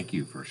 Thank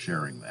you for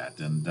sharing that.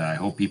 And I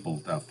hope people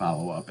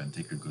follow up and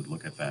take a good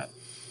look at that.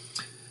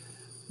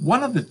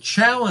 One of the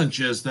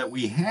challenges that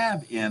we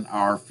have in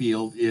our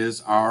field is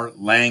our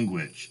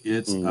language.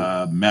 It's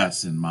a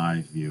mess in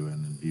my view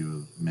and in view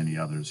of many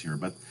others here.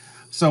 But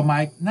so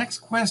my next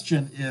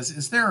question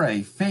is there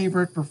a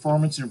favorite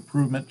performance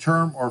improvement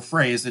term or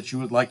phrase that you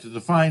would like to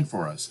define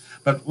for us?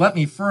 But let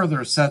me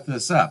further set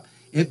this up.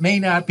 It may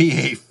not be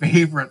a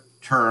favorite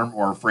term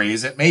or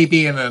phrase. It may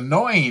be an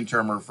annoying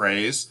term or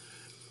phrase,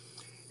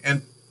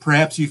 and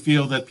perhaps you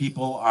feel that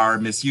people are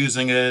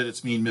misusing it,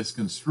 it's being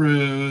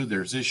misconstrued,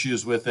 there's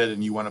issues with it,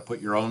 and you want to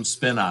put your own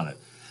spin on it.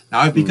 Now,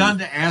 I've begun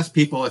to ask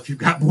people, if you've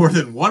got more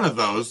than one of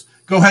those,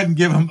 go ahead and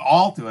give them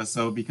all to us,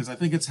 because I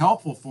think it's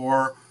helpful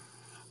for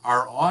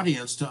our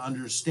audience to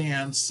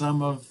understand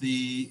some of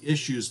the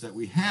issues that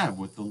we have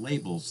with the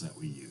labels that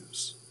we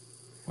use.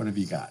 What have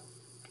you got?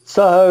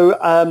 So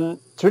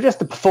to address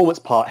the performance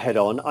part head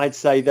on, I'd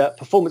say that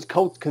performance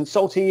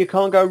consulting, you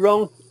can't go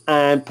wrong,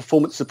 and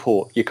performance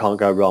support, you can't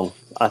go wrong.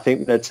 I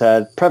think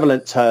that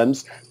prevalent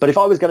terms. But if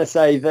I was going to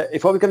say that,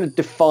 if I was going to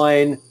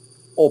define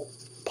or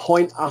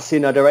point us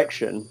in a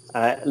direction,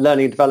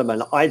 learning and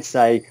development, I'd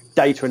say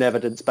data and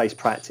evidence-based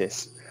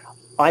practice.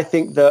 I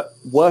think that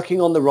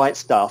working on the right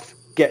stuff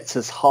gets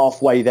us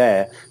halfway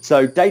there.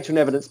 So data and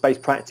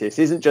evidence-based practice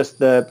isn't just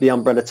the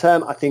umbrella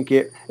term. I think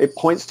it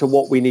points to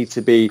what we need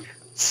to be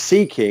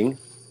seeking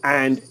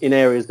and in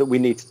areas that we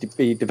need to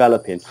be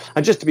developing.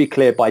 And just to be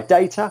clear, by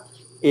data,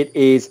 it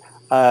is,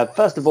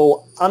 first of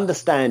all,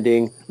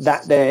 understanding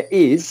that there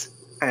is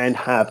and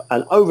have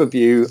an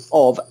overview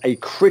of a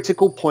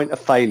critical point of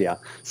failure,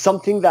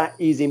 something that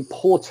is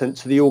important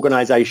to the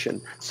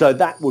organization. So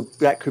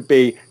that could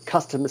be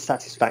customer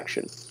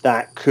satisfaction,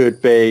 that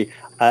could be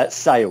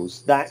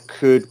sales, that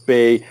could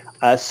be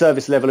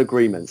service level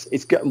agreements.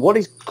 It's what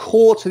is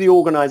core to the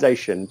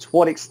organization. To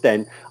what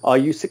extent are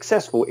you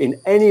successful in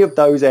any of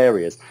those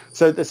areas?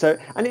 And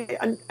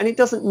it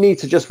doesn't need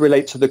to just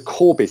relate to the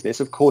core business.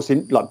 Of course,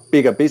 in like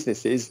bigger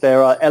businesses,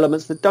 there are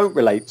elements that don't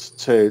relate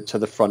to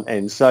the front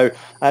end. So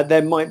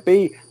there might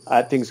be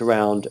things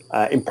around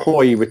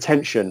employee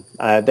retention.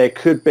 There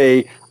could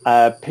be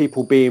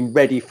people being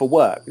ready for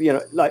work.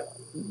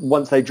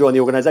 Once they join the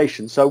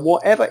organization. So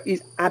whatever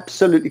is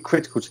absolutely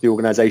critical to the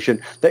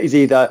organization that is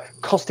either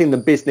costing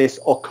them business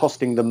or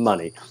costing them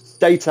money.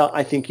 Data,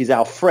 I think, is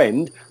our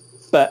friend,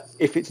 but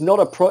if it's not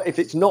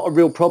a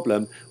real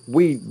problem,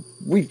 we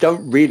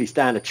don't really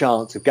stand a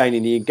chance of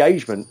gaining the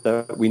engagement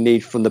that we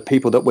need from the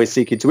people that we're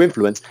seeking to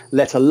influence,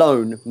 let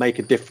alone make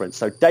a difference.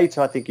 So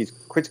data, I think, is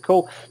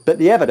critical, but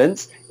the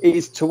evidence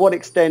is to what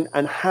extent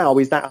and how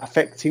is that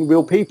affecting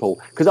real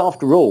people? Because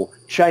after all,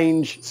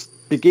 change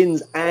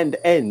begins and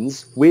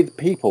ends with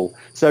people.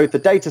 So if the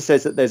data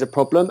says that there's a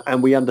problem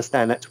and we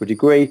understand that to a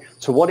degree,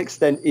 to what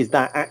extent is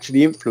that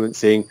actually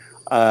influencing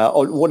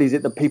or what is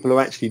it that people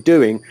are actually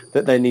doing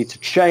that they need to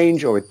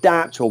change or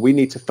adapt or we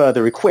need to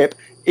further equip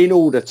in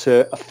order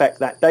to affect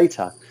that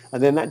data?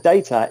 And then that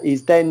data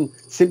is then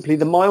simply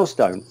the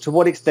milestone. To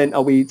what extent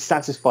are we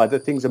satisfied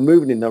that things are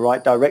moving in the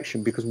right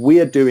direction because we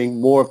are doing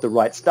more of the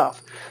right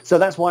stuff? So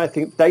that's why I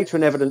think data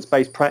and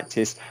evidence-based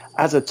practice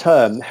as a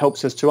term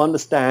helps us to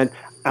understand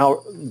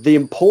the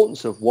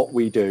importance of what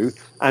we do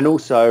and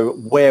also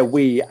where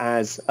we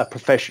as a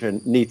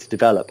profession need to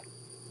develop.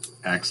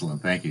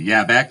 Excellent. Thank you.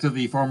 Yeah, back to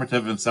the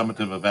formative and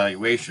summative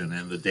evaluation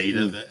and the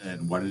data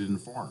and what it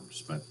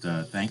informs. But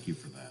thank you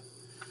for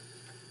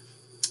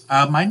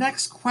that. My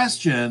next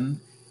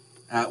question,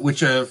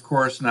 which of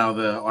course now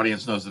the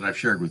audience knows that I've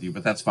shared with you,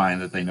 but that's fine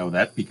that they know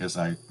that because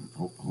I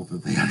hope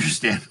that they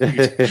understand.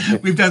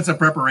 We've done some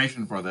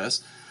preparation for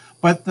this.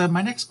 But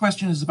my next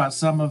question is about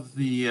some of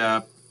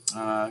the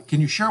can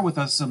you share with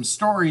us some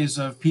stories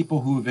of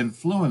people who have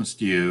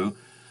influenced you,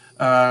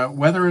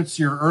 whether it's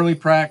your early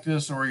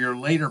practice or your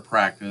later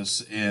practice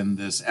in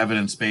this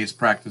evidence-based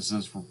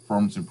practices for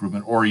performance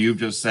improvement, or you've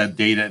just said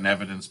data and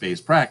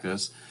evidence-based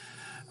practice.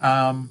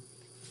 And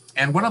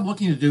what I'm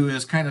looking to do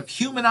is kind of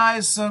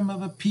humanize some of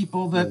the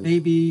people that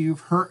maybe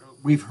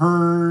we've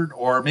heard,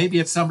 or maybe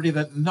it's somebody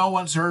that no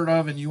one's heard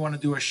of and you want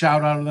to do a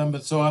shout out of them.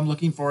 But so I'm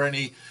looking for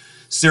any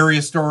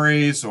serious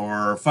stories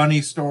or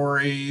funny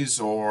stories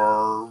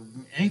or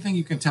anything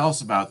you can tell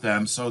us about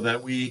them so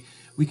that we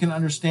can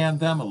understand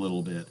them a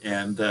little bit,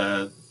 and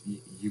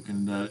you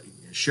can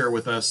share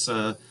with us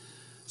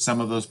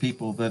some of those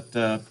people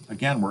that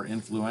again were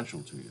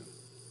influential to you.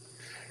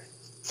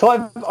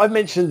 So I've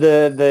mentioned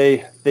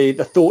the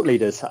thought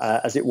leaders,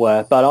 as it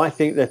were, but I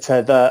think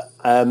that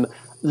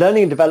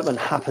learning and development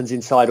happens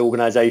inside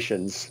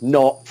organizations,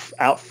 not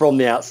out from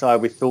the outside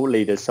with thought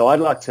leaders. So I'd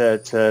like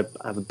to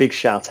have a big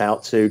shout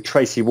out to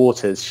Tracy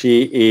Waters.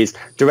 She is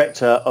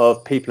Director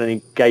of People and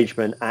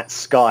Engagement at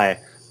Sky,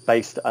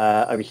 based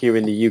over here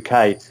in the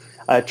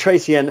UK.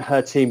 Tracy and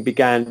her team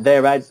began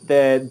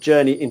their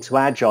journey into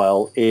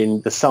Agile in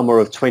the summer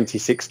of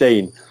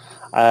 2016.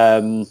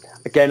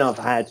 Again, I've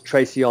had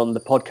Tracy on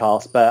the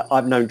podcast, but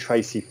I've known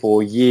Tracy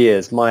for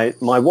years. My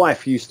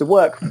wife used to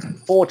work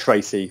for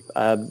Tracy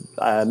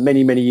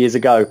many, many years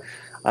ago.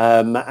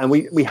 And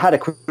we had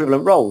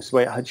equivalent roles.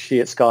 We had she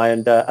at Sky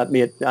and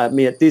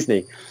me at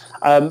Disney.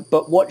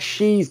 But what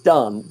she's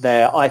done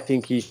there, I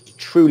think, is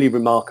truly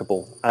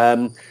remarkable.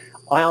 I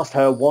asked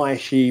her why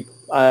she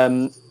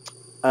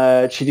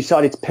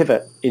decided to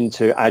pivot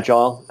into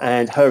Agile,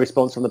 and her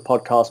response on the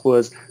podcast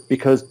was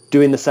because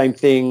doing the same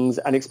things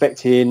and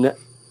expecting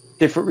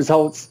different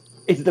results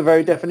is the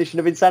very definition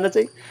of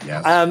insanity.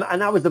 Yes.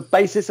 And that was the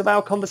basis of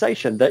our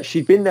conversation, that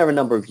she'd been there a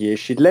number of years.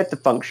 She'd led the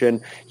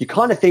function. You're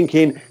kind of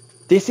thinking,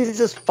 this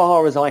is as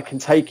far as I can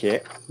take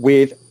it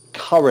with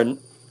current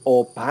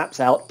or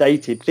perhaps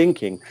outdated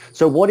thinking.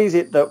 So what is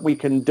it that we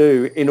can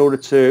do in order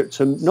to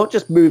not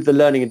just move the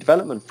learning and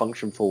development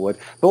function forward,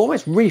 but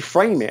almost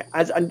reframe it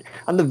as and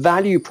the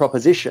value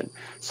proposition.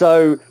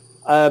 So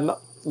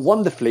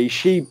wonderfully,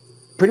 she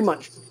pretty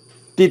much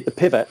did the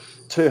pivot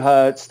to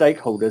her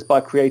stakeholders by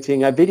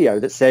creating a video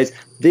that says,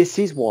 this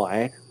is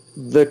why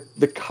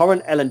the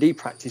current L&D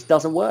practice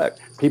doesn't work.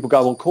 People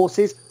go on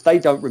courses, they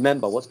don't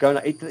remember what's going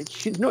on.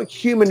 It's not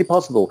humanly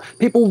possible.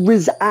 People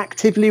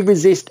actively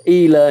resist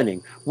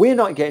e-learning. We're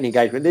not getting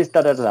engagement. This,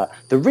 da, da, da, da.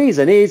 The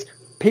reason is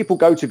people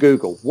go to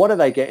Google. What are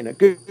they getting at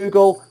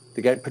Google?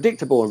 They get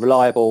predictable and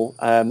reliable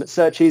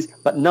searches,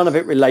 but none of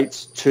it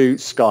relates to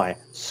Sky.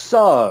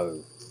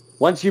 So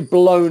once you've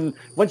blown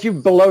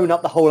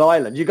up the whole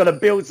island, you've got to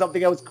build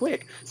something else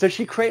quick. So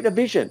she created a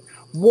vision.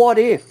 What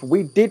if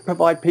we did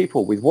provide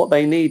people with what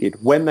they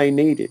needed when they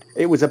needed?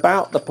 It was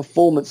about the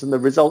performance and the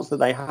results that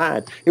they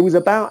had. It was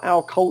about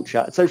our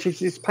culture. So she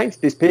just painted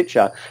this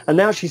picture, and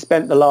now she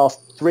spent the last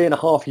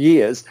 3.5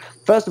 years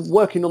first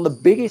working on the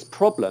biggest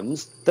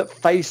problems that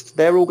faced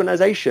their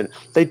organization.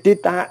 They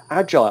did that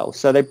agile,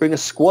 so they bring a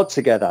squad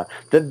together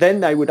that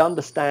then they would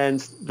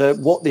understand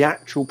what the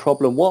actual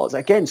problem was.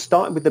 Again,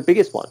 starting with the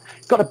biggest one.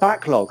 Got a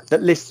backlog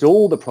that lists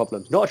all the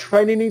problems, not a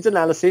training needs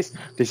analysis.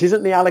 This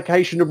isn't the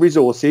allocation of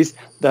resources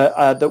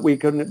that we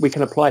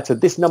can apply to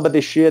this number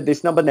this year,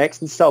 this number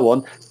next, and so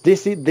on.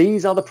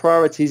 These are the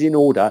priorities in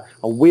order,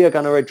 and we are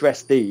going to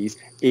address these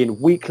in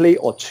weekly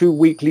or 2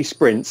 weekly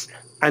sprints.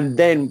 And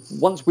then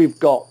once we've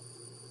got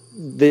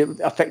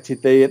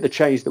affected the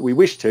change that we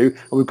wish to,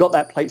 and we've got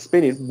that plate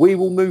spinning, we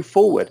will move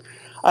forward.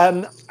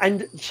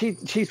 And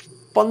she's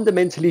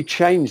fundamentally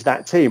changed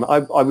that team. I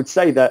would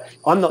say that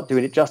I'm not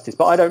doing it justice,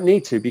 but I don't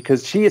need to,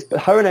 because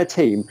her and her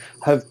team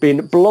have been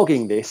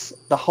blogging this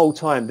the whole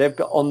time. They've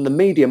got on the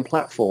Medium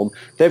platform,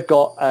 they've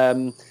got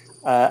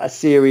a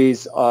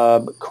series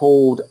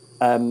called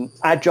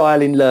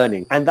Agile in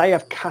Learning, and they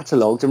have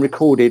catalogued and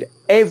recorded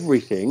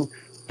everything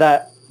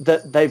that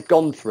they've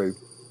gone through.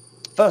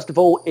 First of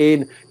all,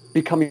 in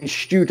becoming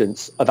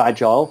students of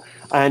Agile,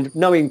 and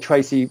knowing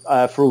Tracy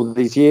for all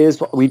these years,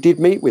 we did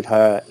meet with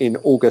her in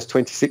August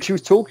 26. She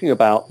was talking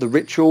about the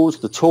rituals,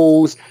 the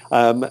tools,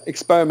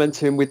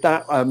 experimenting with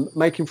that,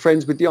 making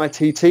friends with the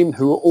IT team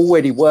who were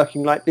already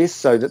working like this,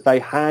 so that they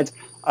had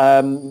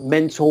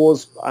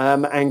mentors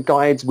and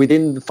guides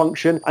within the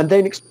function, and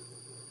then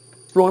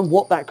exploring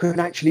what that could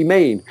actually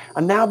mean.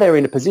 And now they're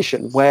in a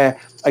position where,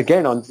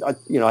 again,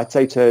 I'd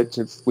say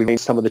we mean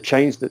some of the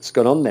change that's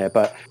gone on there,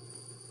 but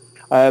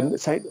I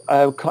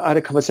had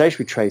a conversation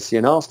with Tracy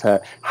and asked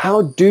her,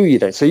 how do you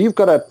then? So you've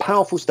got a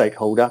powerful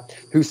stakeholder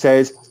who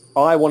says,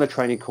 I want a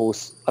training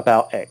course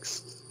about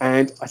X.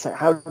 And I say,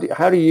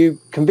 how do you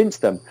convince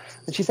them?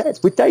 And she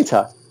says, with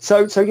data.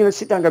 So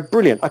sit down and go,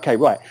 brilliant. Okay,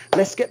 right.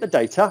 Let's get the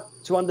data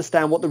to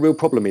understand what the real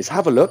problem is.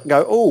 Have a look and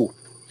go, oh,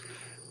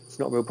 it's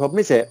not a real problem,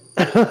 is it?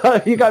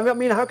 You go, I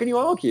mean, how can you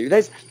argue?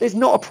 There's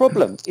not a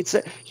problem. It's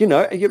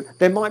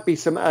there might be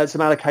some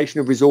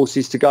allocation of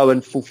resources to go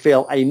and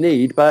fulfill a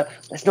need, but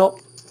let's not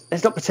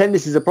pretend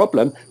this is a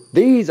problem.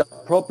 These are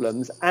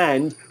problems,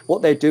 and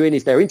what they're doing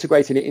is they're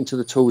integrating it into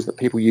the tools that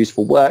people use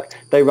for work.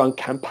 They run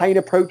campaign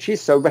approaches,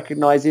 so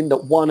recognizing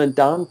that one and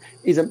done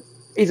isn't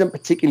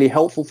particularly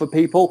helpful for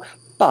people.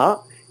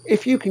 But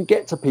if you can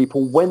get to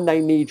people when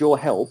they need your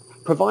help,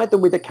 provide them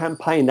with a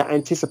campaign that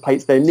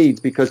anticipates their needs,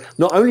 because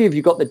not only have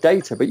you got the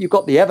data, but you've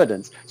got the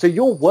evidence. So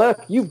you've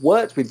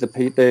worked with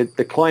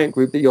the client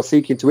group that you're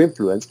seeking to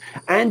influence,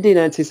 and in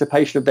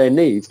anticipation of their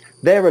needs,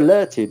 they're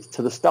alerted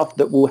to the stuff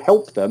that will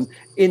help them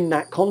in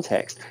that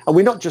context. And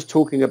we're not just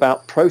talking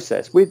about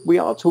process. We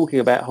are talking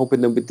about helping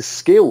them with the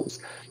skills.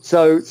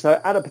 So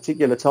at a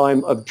particular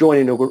time of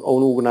joining an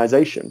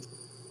organization,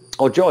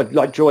 or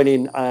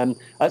joining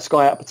at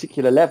Sky at a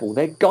particular level,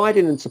 they're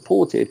guided and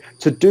supported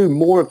to do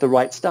more of the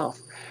right stuff.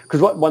 Because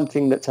one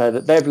thing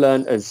that they've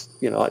learned, as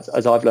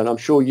I've learned, I'm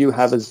sure you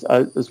have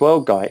as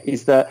well, Guy,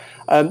 is that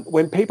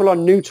when people are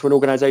new to an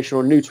organisation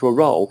or new to a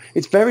role,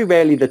 it's very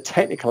rarely the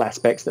technical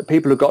aspects that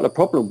people have got a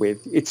problem with.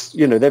 It's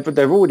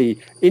they've already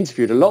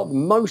interviewed a lot.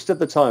 Most of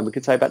the time, we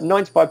could say about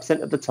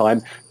 95% of the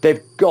time,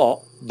 they've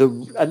got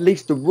at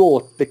least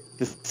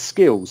the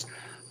skills.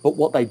 But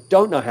what they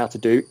don't know how to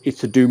do is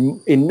to do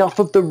enough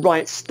of the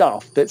right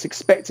stuff that's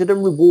expected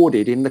and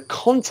rewarded in the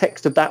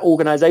context of that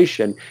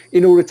organization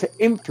in order to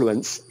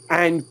influence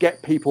and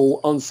get people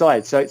on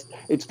side. So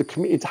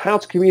it's how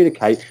to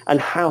communicate and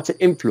how to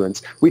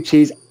influence, which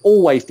is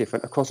always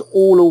different across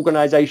all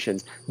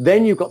organizations.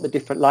 Then you've got the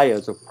different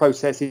layers of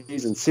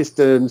processes and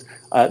systems,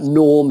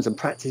 norms and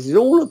practices,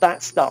 all of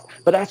that stuff.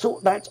 But that's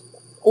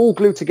all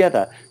glued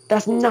together.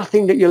 That's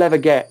nothing that you'll ever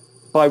get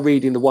by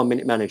reading the 1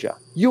 Minute Manager.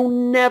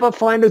 You'll never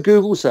find a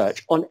Google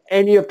search on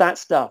any of that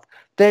stuff.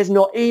 There's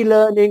not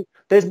e-learning.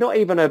 There's not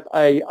even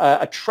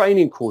a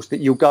training course that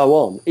you'll go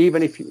on,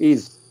 even if it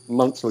is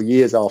months or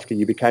years after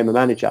you became a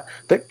manager,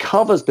 that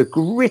covers the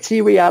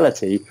gritty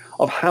reality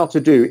of how to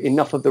do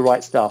enough of the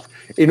right stuff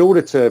in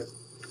order to,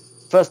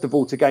 first of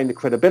all, to gain the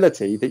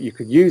credibility that you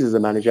could use as a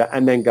manager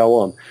and then go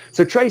on.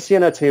 So Tracy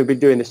and her team have been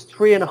doing this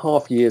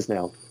 3.5 years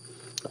now,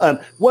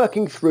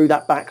 working through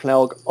that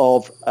backlog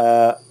of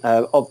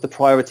the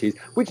priorities,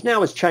 which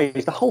now has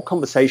changed. The whole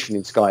conversation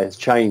in Sky has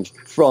changed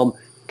from,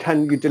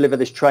 can you deliver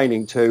this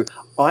training, to,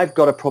 I've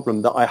got a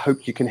problem that I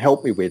hope you can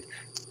help me with.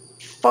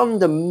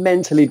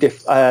 Fundamentally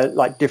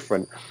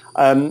different.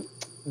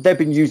 They've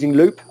been using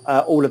Loop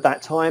all of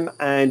that time,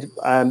 and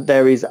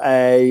there is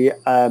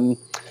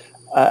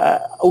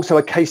also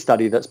a case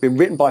study that's been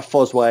written by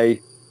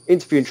Fosway,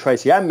 interviewing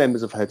Tracy and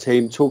members of her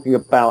team, talking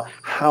about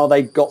how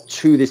they got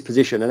to this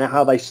position and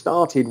how they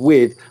started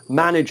with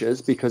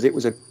managers because it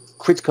was a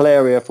critical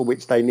area for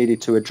which they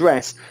needed to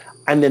address,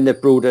 and then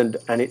they've broadened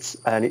and it's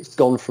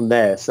gone from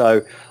there.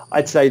 So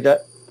I'd say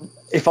that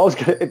if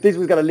this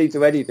was going to lead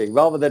to anything,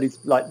 rather than it's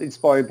like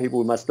inspiring people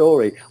with my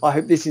story, I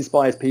hope this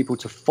inspires people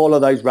to follow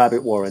those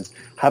rabbit warrens,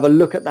 have a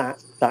look at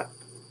that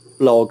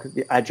blog,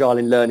 the Agile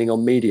in Learning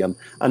on Medium,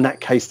 and that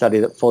case study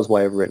that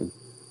Fosway have written.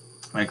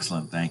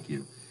 Excellent, thank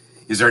you.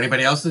 Is there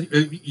anybody else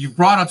you've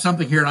brought up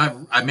something here,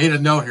 and I made a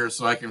note here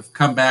so I can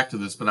come back to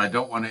this, but I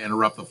don't want to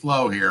interrupt the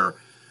flow here.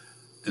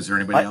 Is there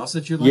anybody else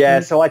that you'd like? Yeah,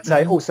 so I'd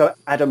say also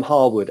Adam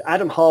Harwood.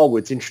 Adam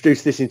Harwood's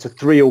introduced this into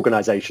 3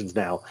 organizations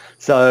now.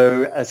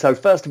 So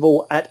first of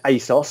all, at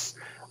ASOS,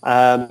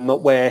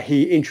 where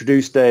he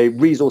introduced a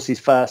resources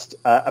first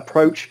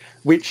approach,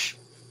 which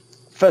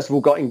first of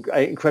all got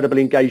incredible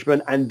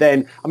engagement. And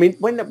then, I mean,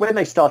 when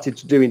they started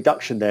to do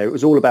induction there, it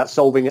was all about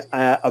solving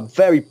a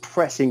very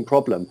pressing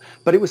problem.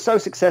 But it was so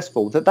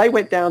successful that they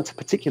went down to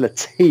particular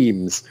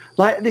teams.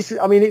 Like this,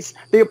 I mean,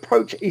 the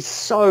approach is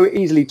so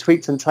easily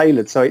tweaked and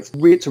tailored. So it's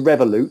weird to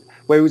Revolut,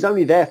 where he was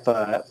only there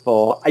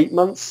for 8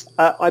 months,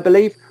 I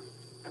believe.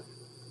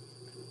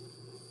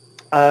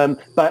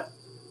 But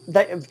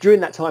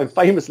during that time,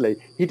 famously,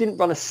 he didn't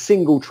run a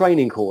single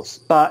training course,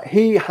 but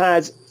he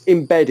has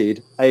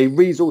embedded a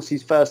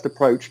resources first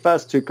approach,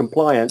 first to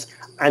compliance,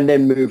 and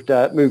then moved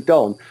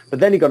on. But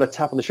then he got a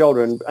tap on the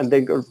shoulder and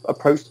then got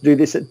approached to do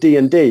this at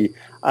D&D,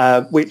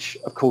 which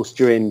of course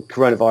during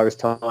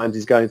coronavirus times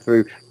is going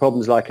through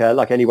problems like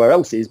anywhere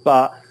else is.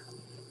 But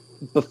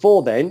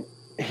before then,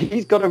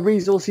 he's got a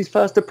resources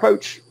first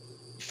approach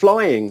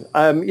flying.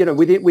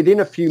 Within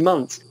a few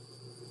months,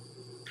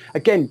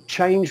 again,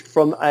 changed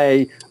from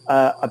a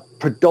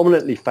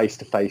predominantly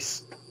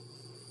face-to-face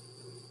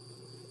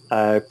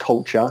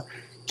culture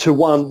to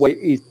one where it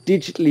is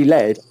digitally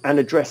led and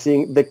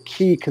addressing the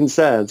key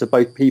concerns of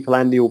both people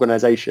and the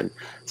organization.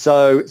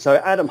 So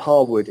Adam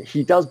Harwood,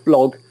 he does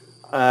blog,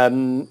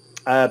 but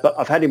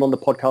I've had him on the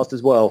podcast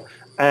as well.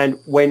 And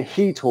when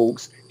he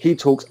talks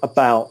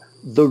about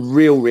the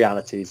real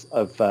realities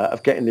of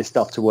getting this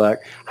stuff to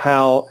work,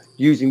 how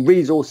using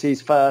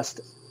resources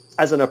first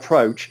as an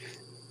approach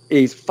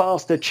is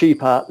faster,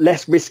 cheaper,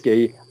 less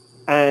risky,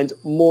 and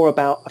more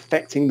about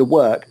affecting the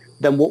work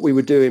than what we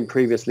were doing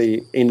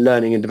previously in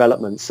learning and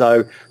development.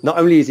 So not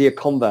only is he a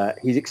convert,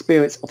 he's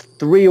experienced of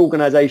 3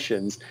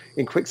 organizations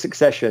in quick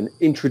succession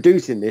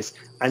introducing this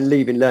and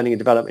leaving learning and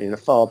development in a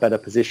far better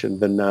position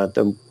than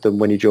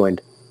when he joined.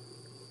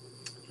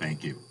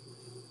 Thank you.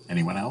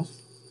 Anyone else?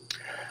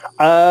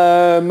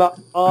 I'd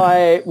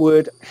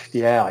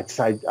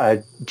say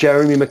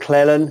Jeremy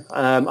McClellan.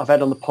 I've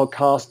had on the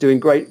podcast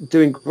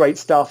doing great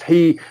stuff.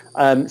 He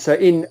so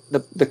in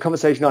the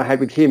conversation I had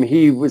with him,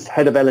 he was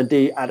head of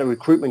L&D at a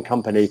recruitment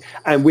company,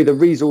 and with a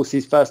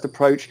resources first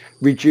approach,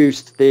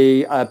 reduced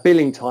the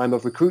billing time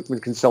of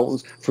recruitment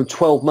consultants from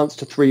 12 months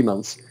to 3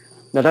 months.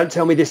 Now, don't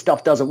tell me this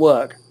stuff doesn't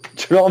work.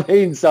 Do you know what I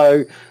mean?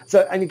 So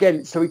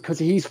because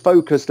he's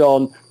focused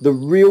on the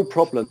real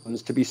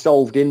problems to be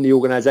solved in the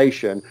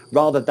organization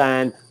rather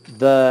than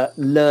the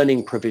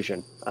learning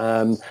provision.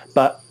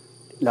 But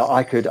no,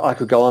 I could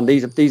go on.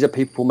 These are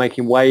people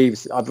making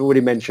waves. I've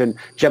already mentioned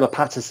Gemma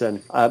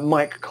Patterson,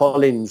 Mike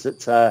Collins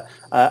at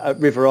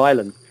River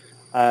Island.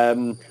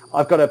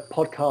 I've got a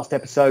podcast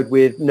episode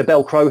with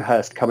Nabel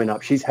Crowhurst coming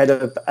up. She's head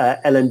of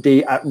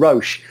L&D at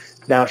Roche.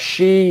 Now,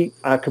 she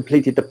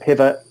completed the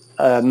pivot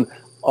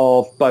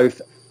of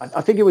both, I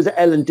think it was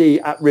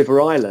L&D at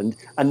River Island,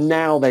 and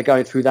now they're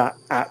going through that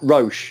at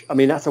Roche. I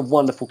mean, that's a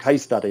wonderful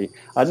case study,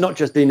 not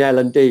just in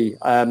L&D.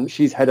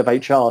 She's head of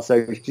HR,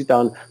 so she's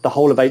done the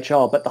whole of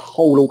HR, but the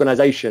whole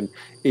organization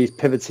is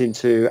pivoting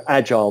to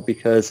Agile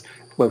because,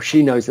 well,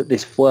 she knows that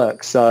this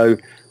works. So,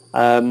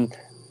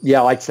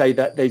 I'd say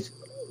that there's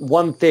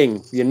one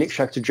thing: your Nick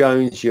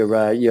Shackleton-Jones,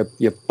 your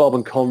Bob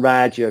and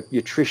Conrad, your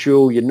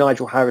Trishul, your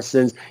Nigel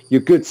Harrisons,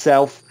 your good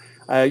self.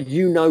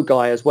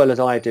 Guy, as well as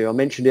I do. I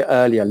mentioned it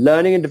earlier.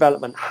 Learning and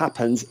development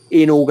happens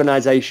in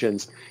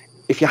organizations.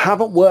 If you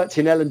haven't worked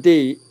in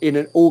L&D in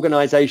an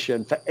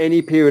organization for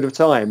any period of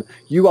time,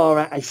 you are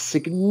at a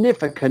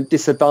significant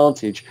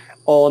disadvantage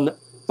on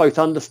both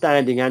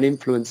understanding and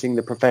influencing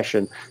the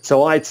profession.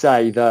 So I'd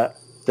say that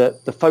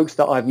the folks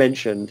that I've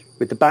mentioned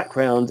with the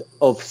background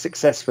of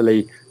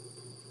successfully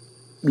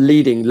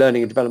leading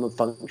learning and development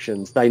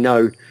functions. They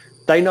know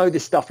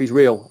this stuff is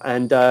real,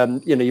 and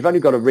you've only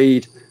got to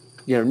read.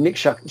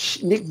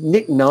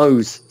 Nick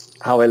knows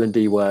how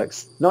L&D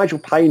works. Nigel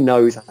Payne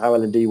knows how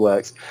L&D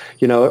works.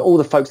 All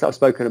the folks that I've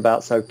spoken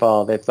about so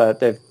far, they've got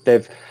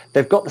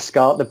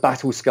the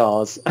battle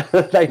scars.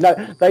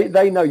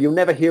 they know. You'll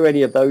never hear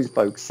any of those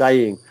folks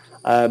saying,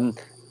 you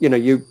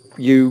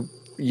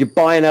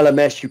buy an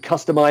LMS, you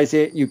customize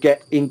it, you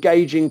get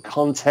engaging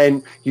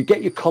content, you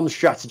get your comm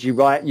strategy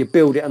right, you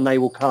build it, and they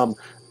will come.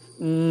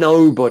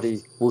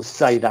 Nobody will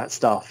say that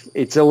stuff.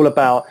 It's all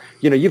about,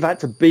 you've had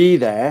to be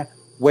there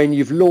when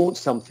you've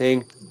launched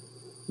something,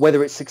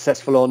 whether it's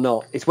successful or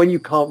not. It's when you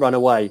can't run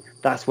away.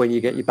 That's when you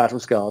get your battle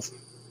scars.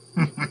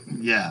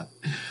 Yeah.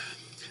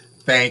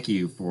 Thank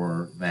you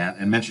for that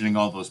and mentioning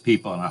all those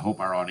people, and I hope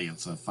our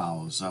audience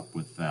follows up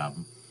with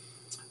them.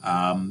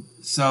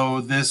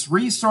 So this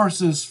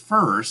resources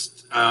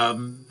first,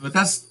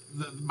 but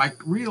my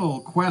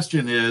real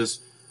question is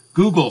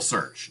Google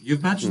search.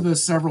 You've mentioned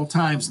this several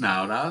times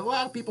now. Now, a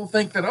lot of people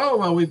think that,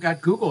 we've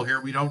got Google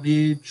here. We don't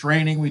need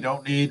training. We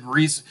don't need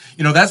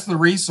that's the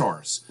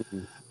resource.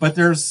 Mm-hmm. But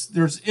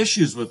there's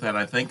issues with that,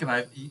 I think,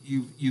 and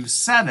you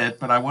said it,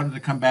 but I wanted to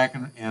come back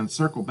and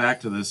circle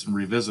back to this and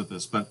revisit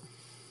this. But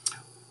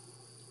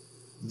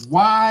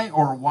why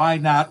or why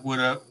not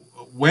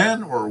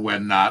when or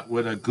when not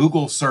would a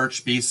Google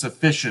search be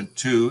sufficient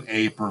to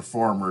a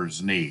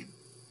performer's need?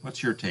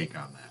 What's your take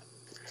on that?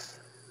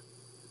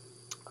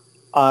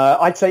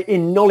 I'd say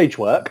in knowledge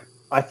work,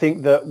 I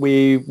think that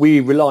we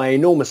rely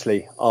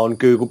enormously on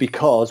Google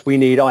because we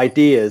need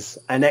ideas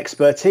and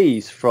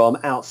expertise from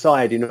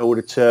outside in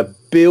order to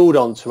build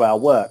onto our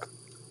work.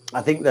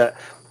 I think that,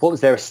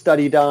 a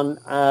study done,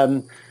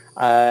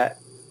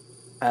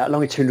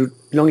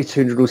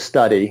 longitudinal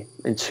study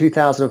in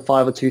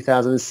 2005 or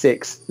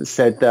 2006 that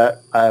said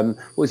that only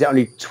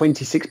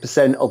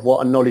 26% of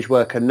what a knowledge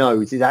worker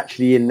knows is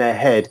actually in their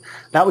head.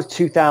 That was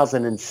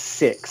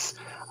 2006.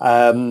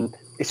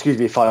 Excuse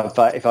me if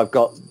I've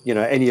got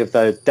any of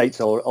the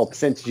dates or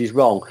percentages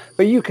wrong,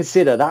 but you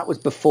consider that was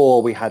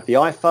before we had the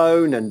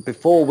iPhone and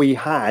before we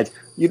had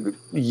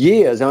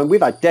years. We've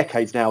had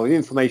decades now of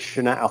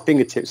information at our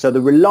fingertips, so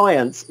the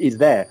reliance is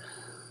there.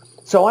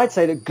 So I'd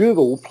say that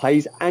Google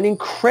plays an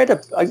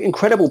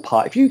incredible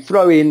part. If you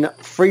throw in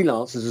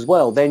freelancers as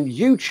well, then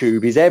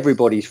YouTube is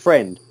everybody's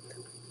friend.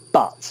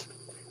 But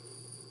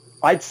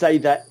I'd say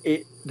that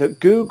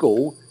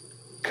Google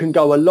can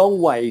go a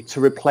long way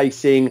to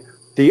replacing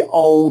the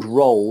old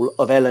role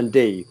of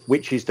L&D,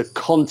 which is the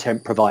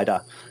content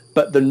provider.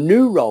 But the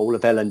new role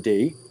of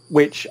L&D,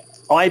 which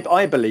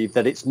I believe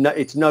that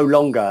it's no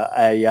longer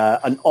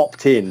an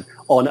opt-in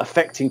on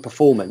affecting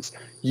performance.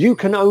 You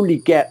can only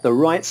get the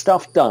right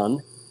stuff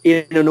done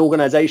in an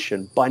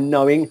organization by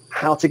knowing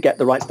how to get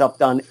the right stuff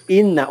done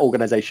in that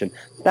organization.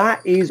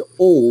 That is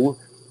all.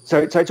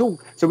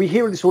 So we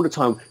hear this all the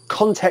time,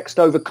 context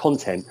over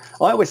content.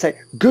 I always say,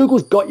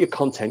 Google's got your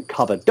content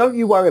covered. Don't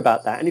you worry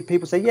about that. And if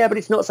people say, yeah, but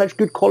it's not such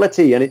good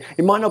quality and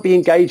it might not be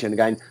engaging,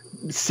 again,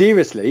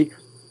 seriously,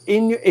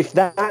 if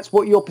that's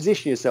what you're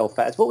positioning yourself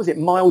as, what was it,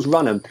 Miles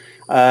Runham,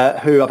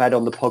 who I've had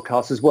on the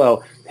podcast as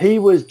well. He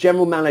was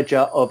general manager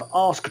of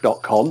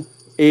Ask.com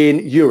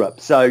in Europe.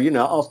 So,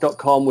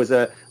 Ask.com was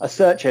a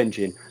search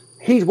engine.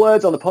 His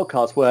words on the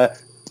podcast were,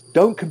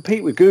 don't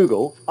compete with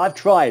Google. I've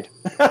tried.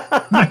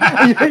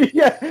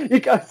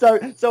 Yeah,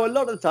 so a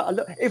lot of the time,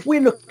 if we're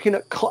looking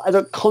at as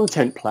a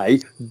content play,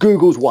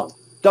 Google's won.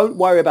 Don't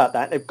worry about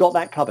that. They've got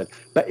that covered.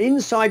 But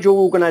inside your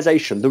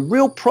organization, the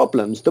real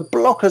problems, the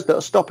blockers that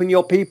are stopping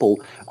your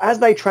people as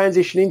they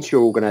transition into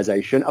your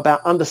organization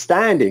about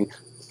understanding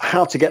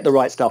how to get the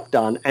right stuff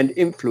done and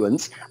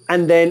influence.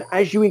 And then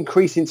as you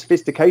increase in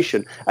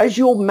sophistication, as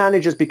your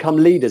managers become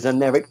leaders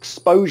and their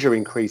exposure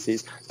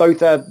increases, both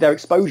their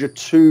exposure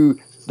to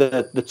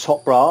the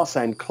top brass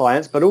and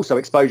clients, but also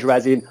exposure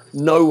as in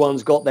no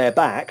one's got their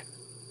back,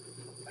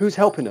 who's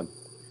helping them?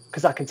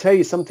 Because I can tell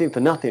you something for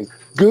nothing.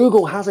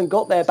 Google hasn't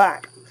got their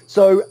back.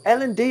 So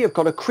L&D have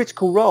got a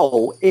critical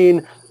role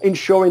in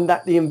ensuring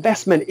that the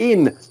investment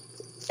in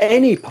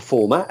any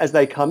performer as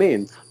they come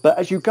in, but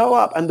as you go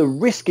up and the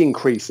risk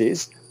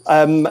increases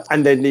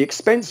and then the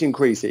expense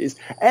increases,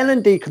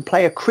 L&D can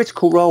play a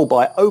critical role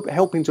by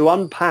helping to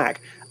unpack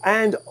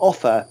and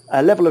offer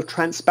a level of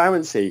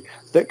transparency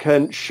that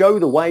can show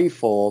the way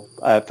for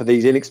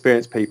these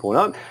inexperienced people.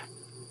 And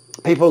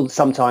people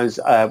sometimes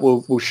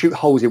will shoot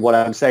holes in what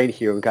I'm saying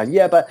here and going,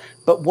 yeah, but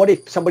what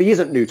if somebody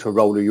isn't new to a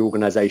role in your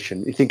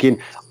organization? You're thinking,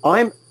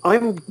 I'm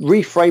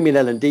reframing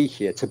L&D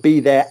here to be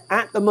there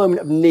at the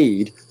moment of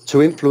need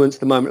to influence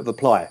the moment of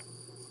apply.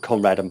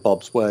 Conrad and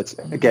Bob's words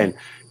again.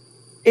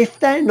 If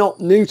they're not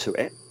new to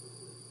it,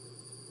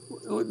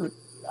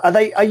 are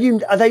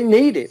they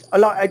needed?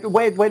 Like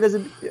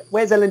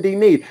where's L&D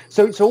need?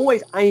 So it's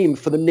always aim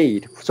for the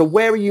need. So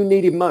where are you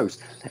needed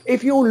most?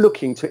 If you're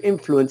looking to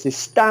influence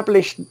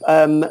established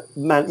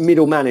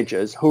middle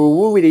managers who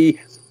are already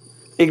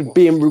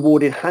being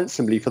rewarded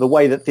handsomely for the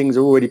way that things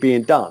are already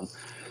being done,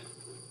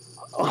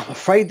 I'm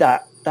afraid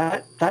that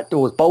that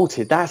door's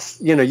bolted. That's,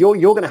 you know, you're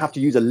going to have to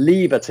use a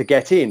lever to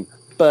get in,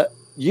 but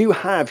you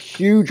have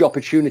huge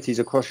opportunities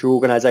across your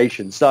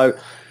organization. So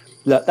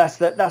look, that's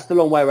the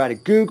long way around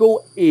it.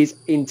 Google is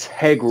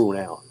integral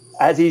now,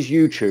 as is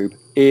YouTube,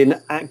 in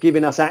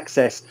giving us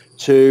access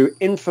to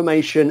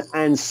information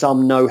and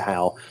some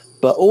know-how.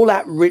 But all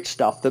that rich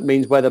stuff that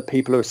means whether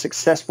people are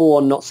successful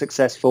or not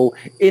successful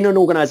in an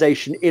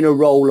organization, in a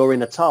role or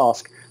in a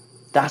task,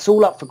 that's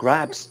all up for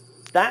grabs.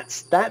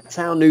 That's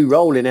our new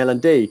role in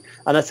L&D.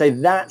 And I say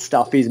that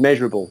stuff is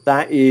measurable.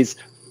 That's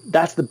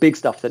the big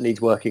stuff that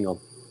needs working on.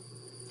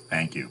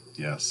 Thank you.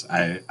 Yes,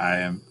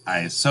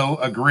 I so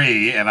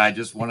agree. And I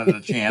just wanted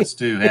a chance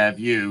to have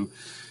you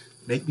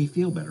make me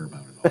feel better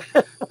about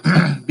it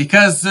all.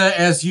 Because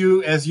as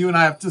you and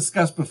I have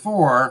discussed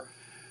before,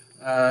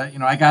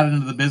 I got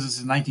into the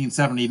business in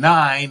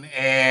 1979,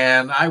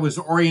 and I was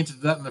oriented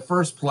to that in the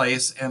first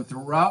place. And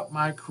throughout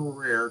my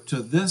career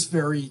to this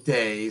very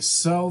day,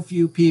 so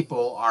few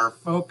people are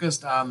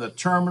focused on the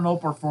terminal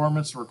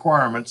performance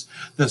requirements,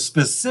 the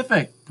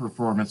specific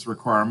performance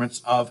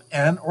requirements of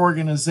an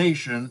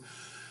organization.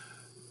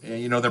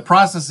 And, their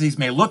processes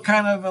may look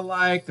kind of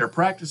alike, their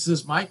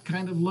practices might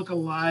kind of look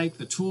alike,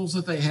 the tools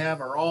that they have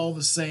are all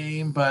the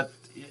same, but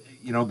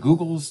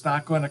Google's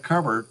not going to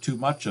cover too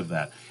much of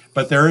that.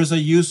 But there is a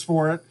use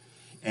for it,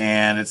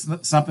 and it's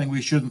not something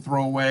we shouldn't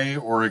throw away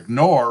or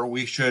ignore.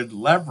 We should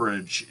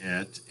leverage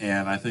it,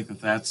 and I think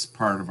that that's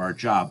part of our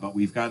job. But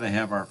we've got to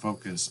have our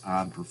focus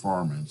on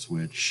performance,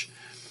 which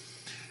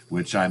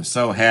I'm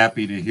so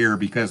happy to hear,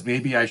 because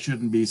maybe I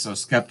shouldn't be so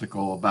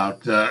skeptical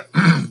about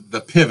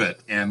the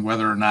pivot and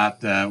whether or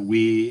not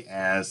we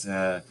as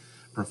a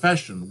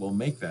profession will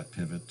make that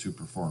pivot to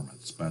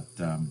performance. But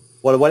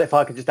well, what if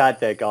I could just add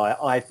there, Guy?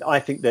 I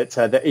think that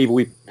either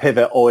we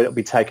pivot or it'll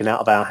be taken out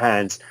of our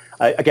hands.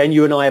 Again,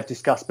 you and I have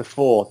discussed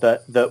before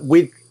that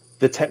with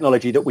the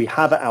technology that we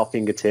have at our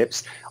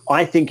fingertips,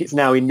 I think it's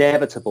now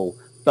inevitable.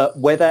 But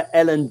whether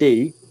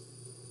L&D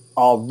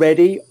are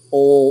ready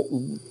or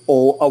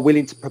are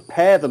willing to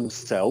prepare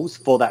themselves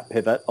for that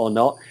pivot or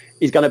not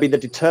is going to be the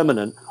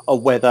determinant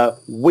of whether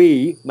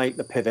we make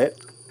the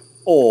pivot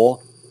or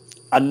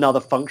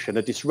another function,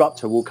 a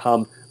disruptor, will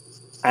come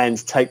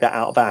and take that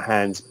out of our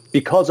hands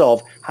because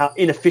of how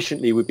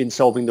inefficiently we've been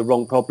solving the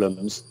wrong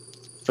problems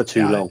for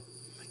too long.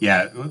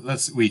 Yeah,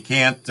 we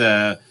can't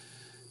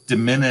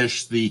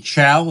diminish the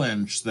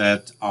challenge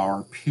that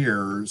our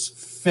peers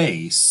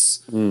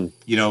face.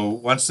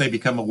 Once they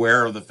become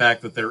aware of the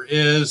fact that there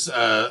is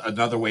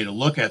another way to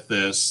look at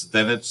this,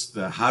 then it's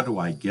the how do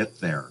I get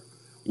there?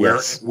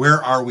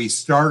 Where are we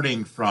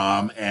starting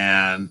from,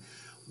 and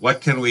what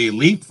can we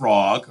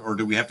leapfrog, or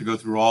do we have to go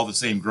through all the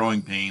same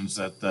growing pains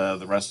that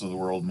the rest of the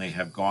world may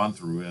have gone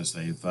through as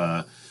they've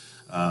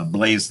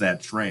blazed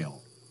that trail?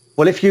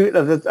 Well, if I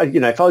was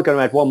going to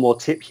add one more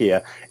tip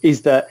here,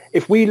 is that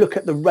if we look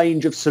at the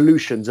range of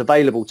solutions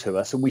available to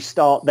us and we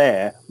start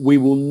there, we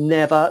will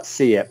never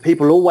see it.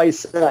 People always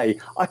say,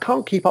 I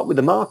can't keep up with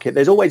the market.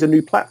 There's always a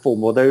new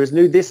platform, or there is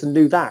new this and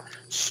new that.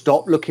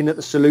 Stop looking at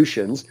the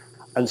solutions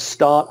and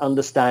start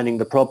understanding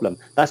the problem.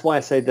 That's why I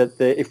say that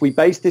if we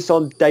base this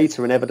on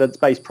data and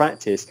evidence-based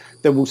practice,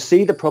 then we'll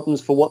see the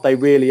problems for what they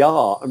really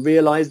are and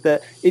realize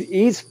that it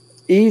is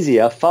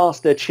easier,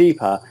 faster,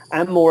 cheaper,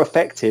 and more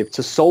effective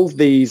to solve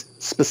these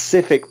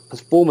specific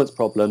performance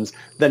problems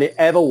than it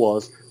ever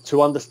was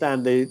to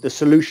understand the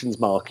solutions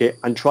market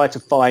and try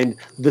to find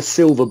the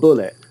silver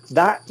bullet.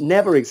 That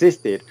never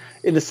existed.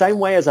 In the same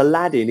way as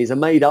Aladdin is a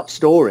made-up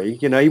story,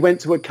 he went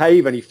to a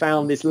cave and he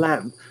found this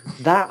lamp.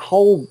 That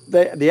whole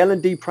the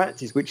L&D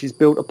practice, which is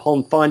built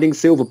upon finding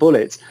silver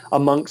bullets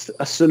amongst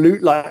a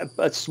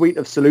suite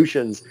of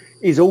solutions,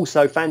 is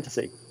also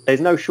fantasy.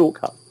 There's no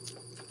shortcut.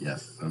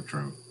 Yes, so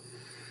true.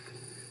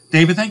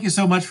 David, thank you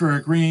so much for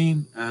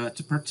agreeing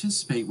to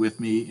participate with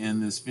me in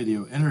this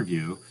video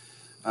interview.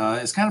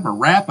 It's kind of a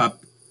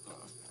wrap-up.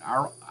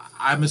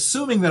 I'm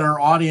assuming that our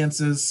audience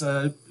is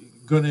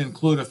going to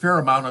include a fair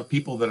amount of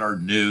people that are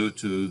new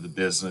to the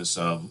business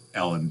of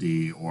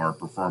L&D or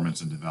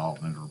performance and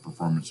development or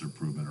performance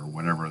improvement or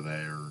whatever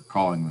they're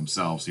calling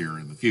themselves here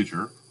in the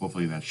future.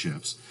 Hopefully that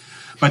shifts.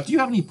 But do you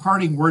have any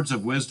parting words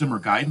of wisdom or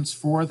guidance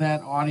for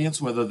that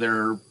audience, whether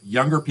they're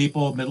younger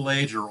people,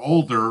 middle-aged, or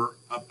older,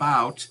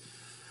 about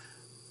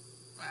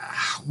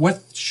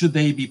what should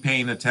they be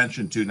paying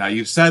attention to? Now,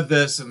 you've said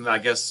this, and I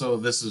guess so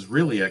this is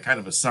really a kind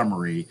of a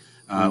summary,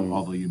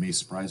 although you may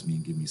surprise me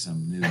and give me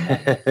some new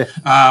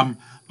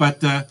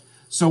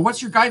so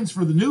what's your guidance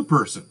for the new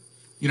person?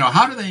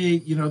 How do they,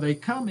 they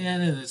come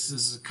in and this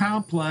is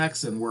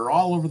complex and we're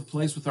all over the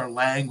place with our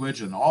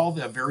language and all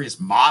the various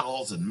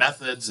models and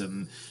methods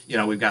and,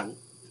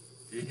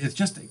 it's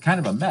just kind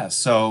of a mess.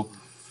 So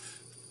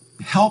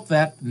help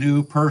that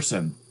new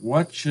person.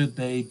 What should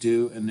they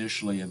do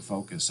initially and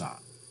focus on?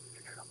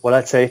 Well,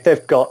 I'd say if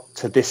they've got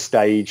to this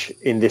stage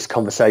in this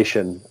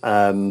conversation,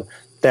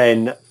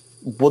 then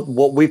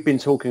what we've been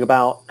talking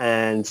about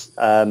and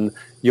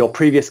your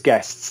previous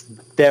guests,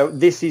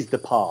 this is the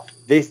path.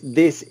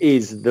 This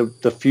is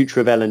the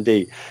future of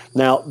L&D.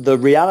 Now, the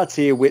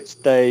reality which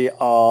they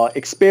are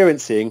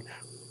experiencing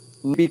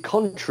may be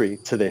contrary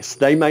to this.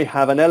 They may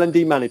have an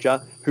L&D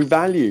manager who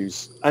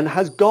values and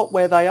has got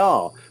where they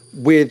are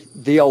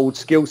with the old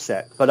skill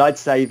set. But I'd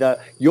say that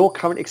your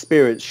current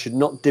experience should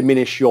not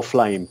diminish your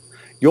flame.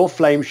 Your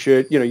flame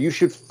should, you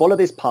should follow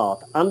this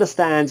path,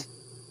 understand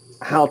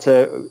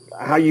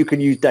how you can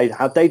use data,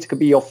 how data can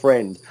be your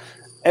friend.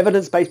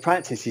 Evidence-based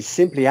practice is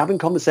simply having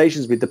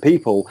conversations with the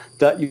people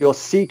that you're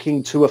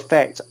seeking to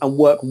affect and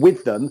work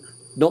with them,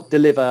 not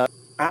deliver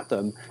at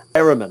them.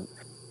 Experiment.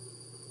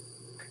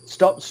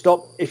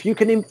 Stop. If you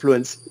can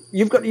influence,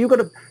 you've got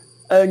to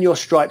earn your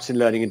stripes in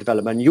learning and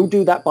development. You'll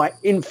do that by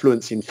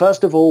influencing,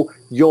 first of all,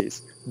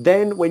 yours.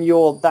 Then when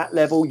you're that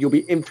level, you'll be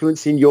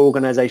influencing your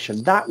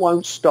organization. That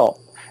won't stop.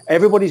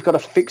 Everybody's got a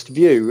fixed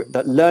view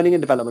that learning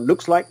and development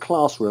looks like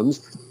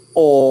classrooms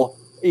or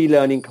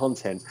e-learning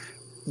content.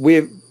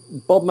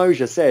 Bob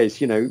Mosier says,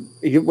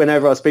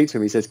 whenever I speak to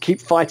him, he says, keep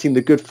fighting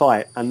the good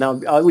fight. And now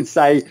I would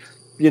say,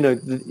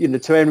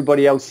 to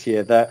everybody else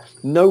here, that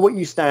know what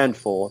you stand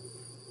for.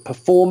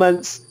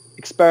 Performance,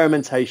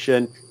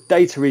 experimentation,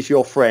 data is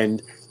your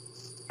friend,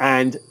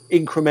 and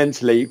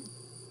incrementally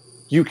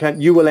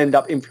you will end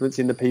up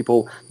influencing the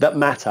people that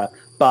matter.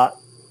 But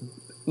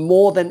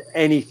more than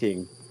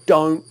anything,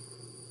 don't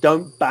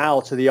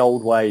bow to the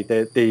old way,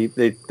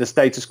 the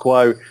status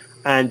quo,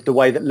 and the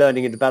way that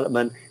learning and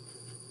development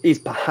is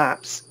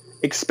perhaps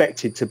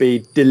expected to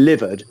be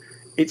delivered.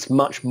 It's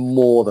much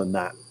more than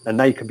that, and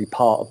they can be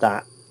part of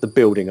that, the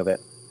building of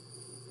it.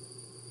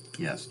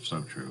 Yes,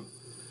 so true.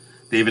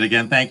 David,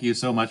 again, thank you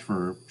so much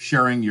for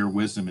sharing your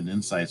wisdom and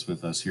insights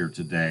with us here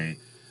today.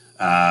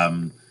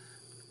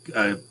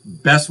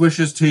 Best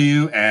wishes to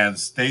you, and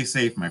stay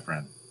safe, my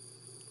friend.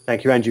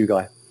 Thank you, and you,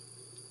 Guy.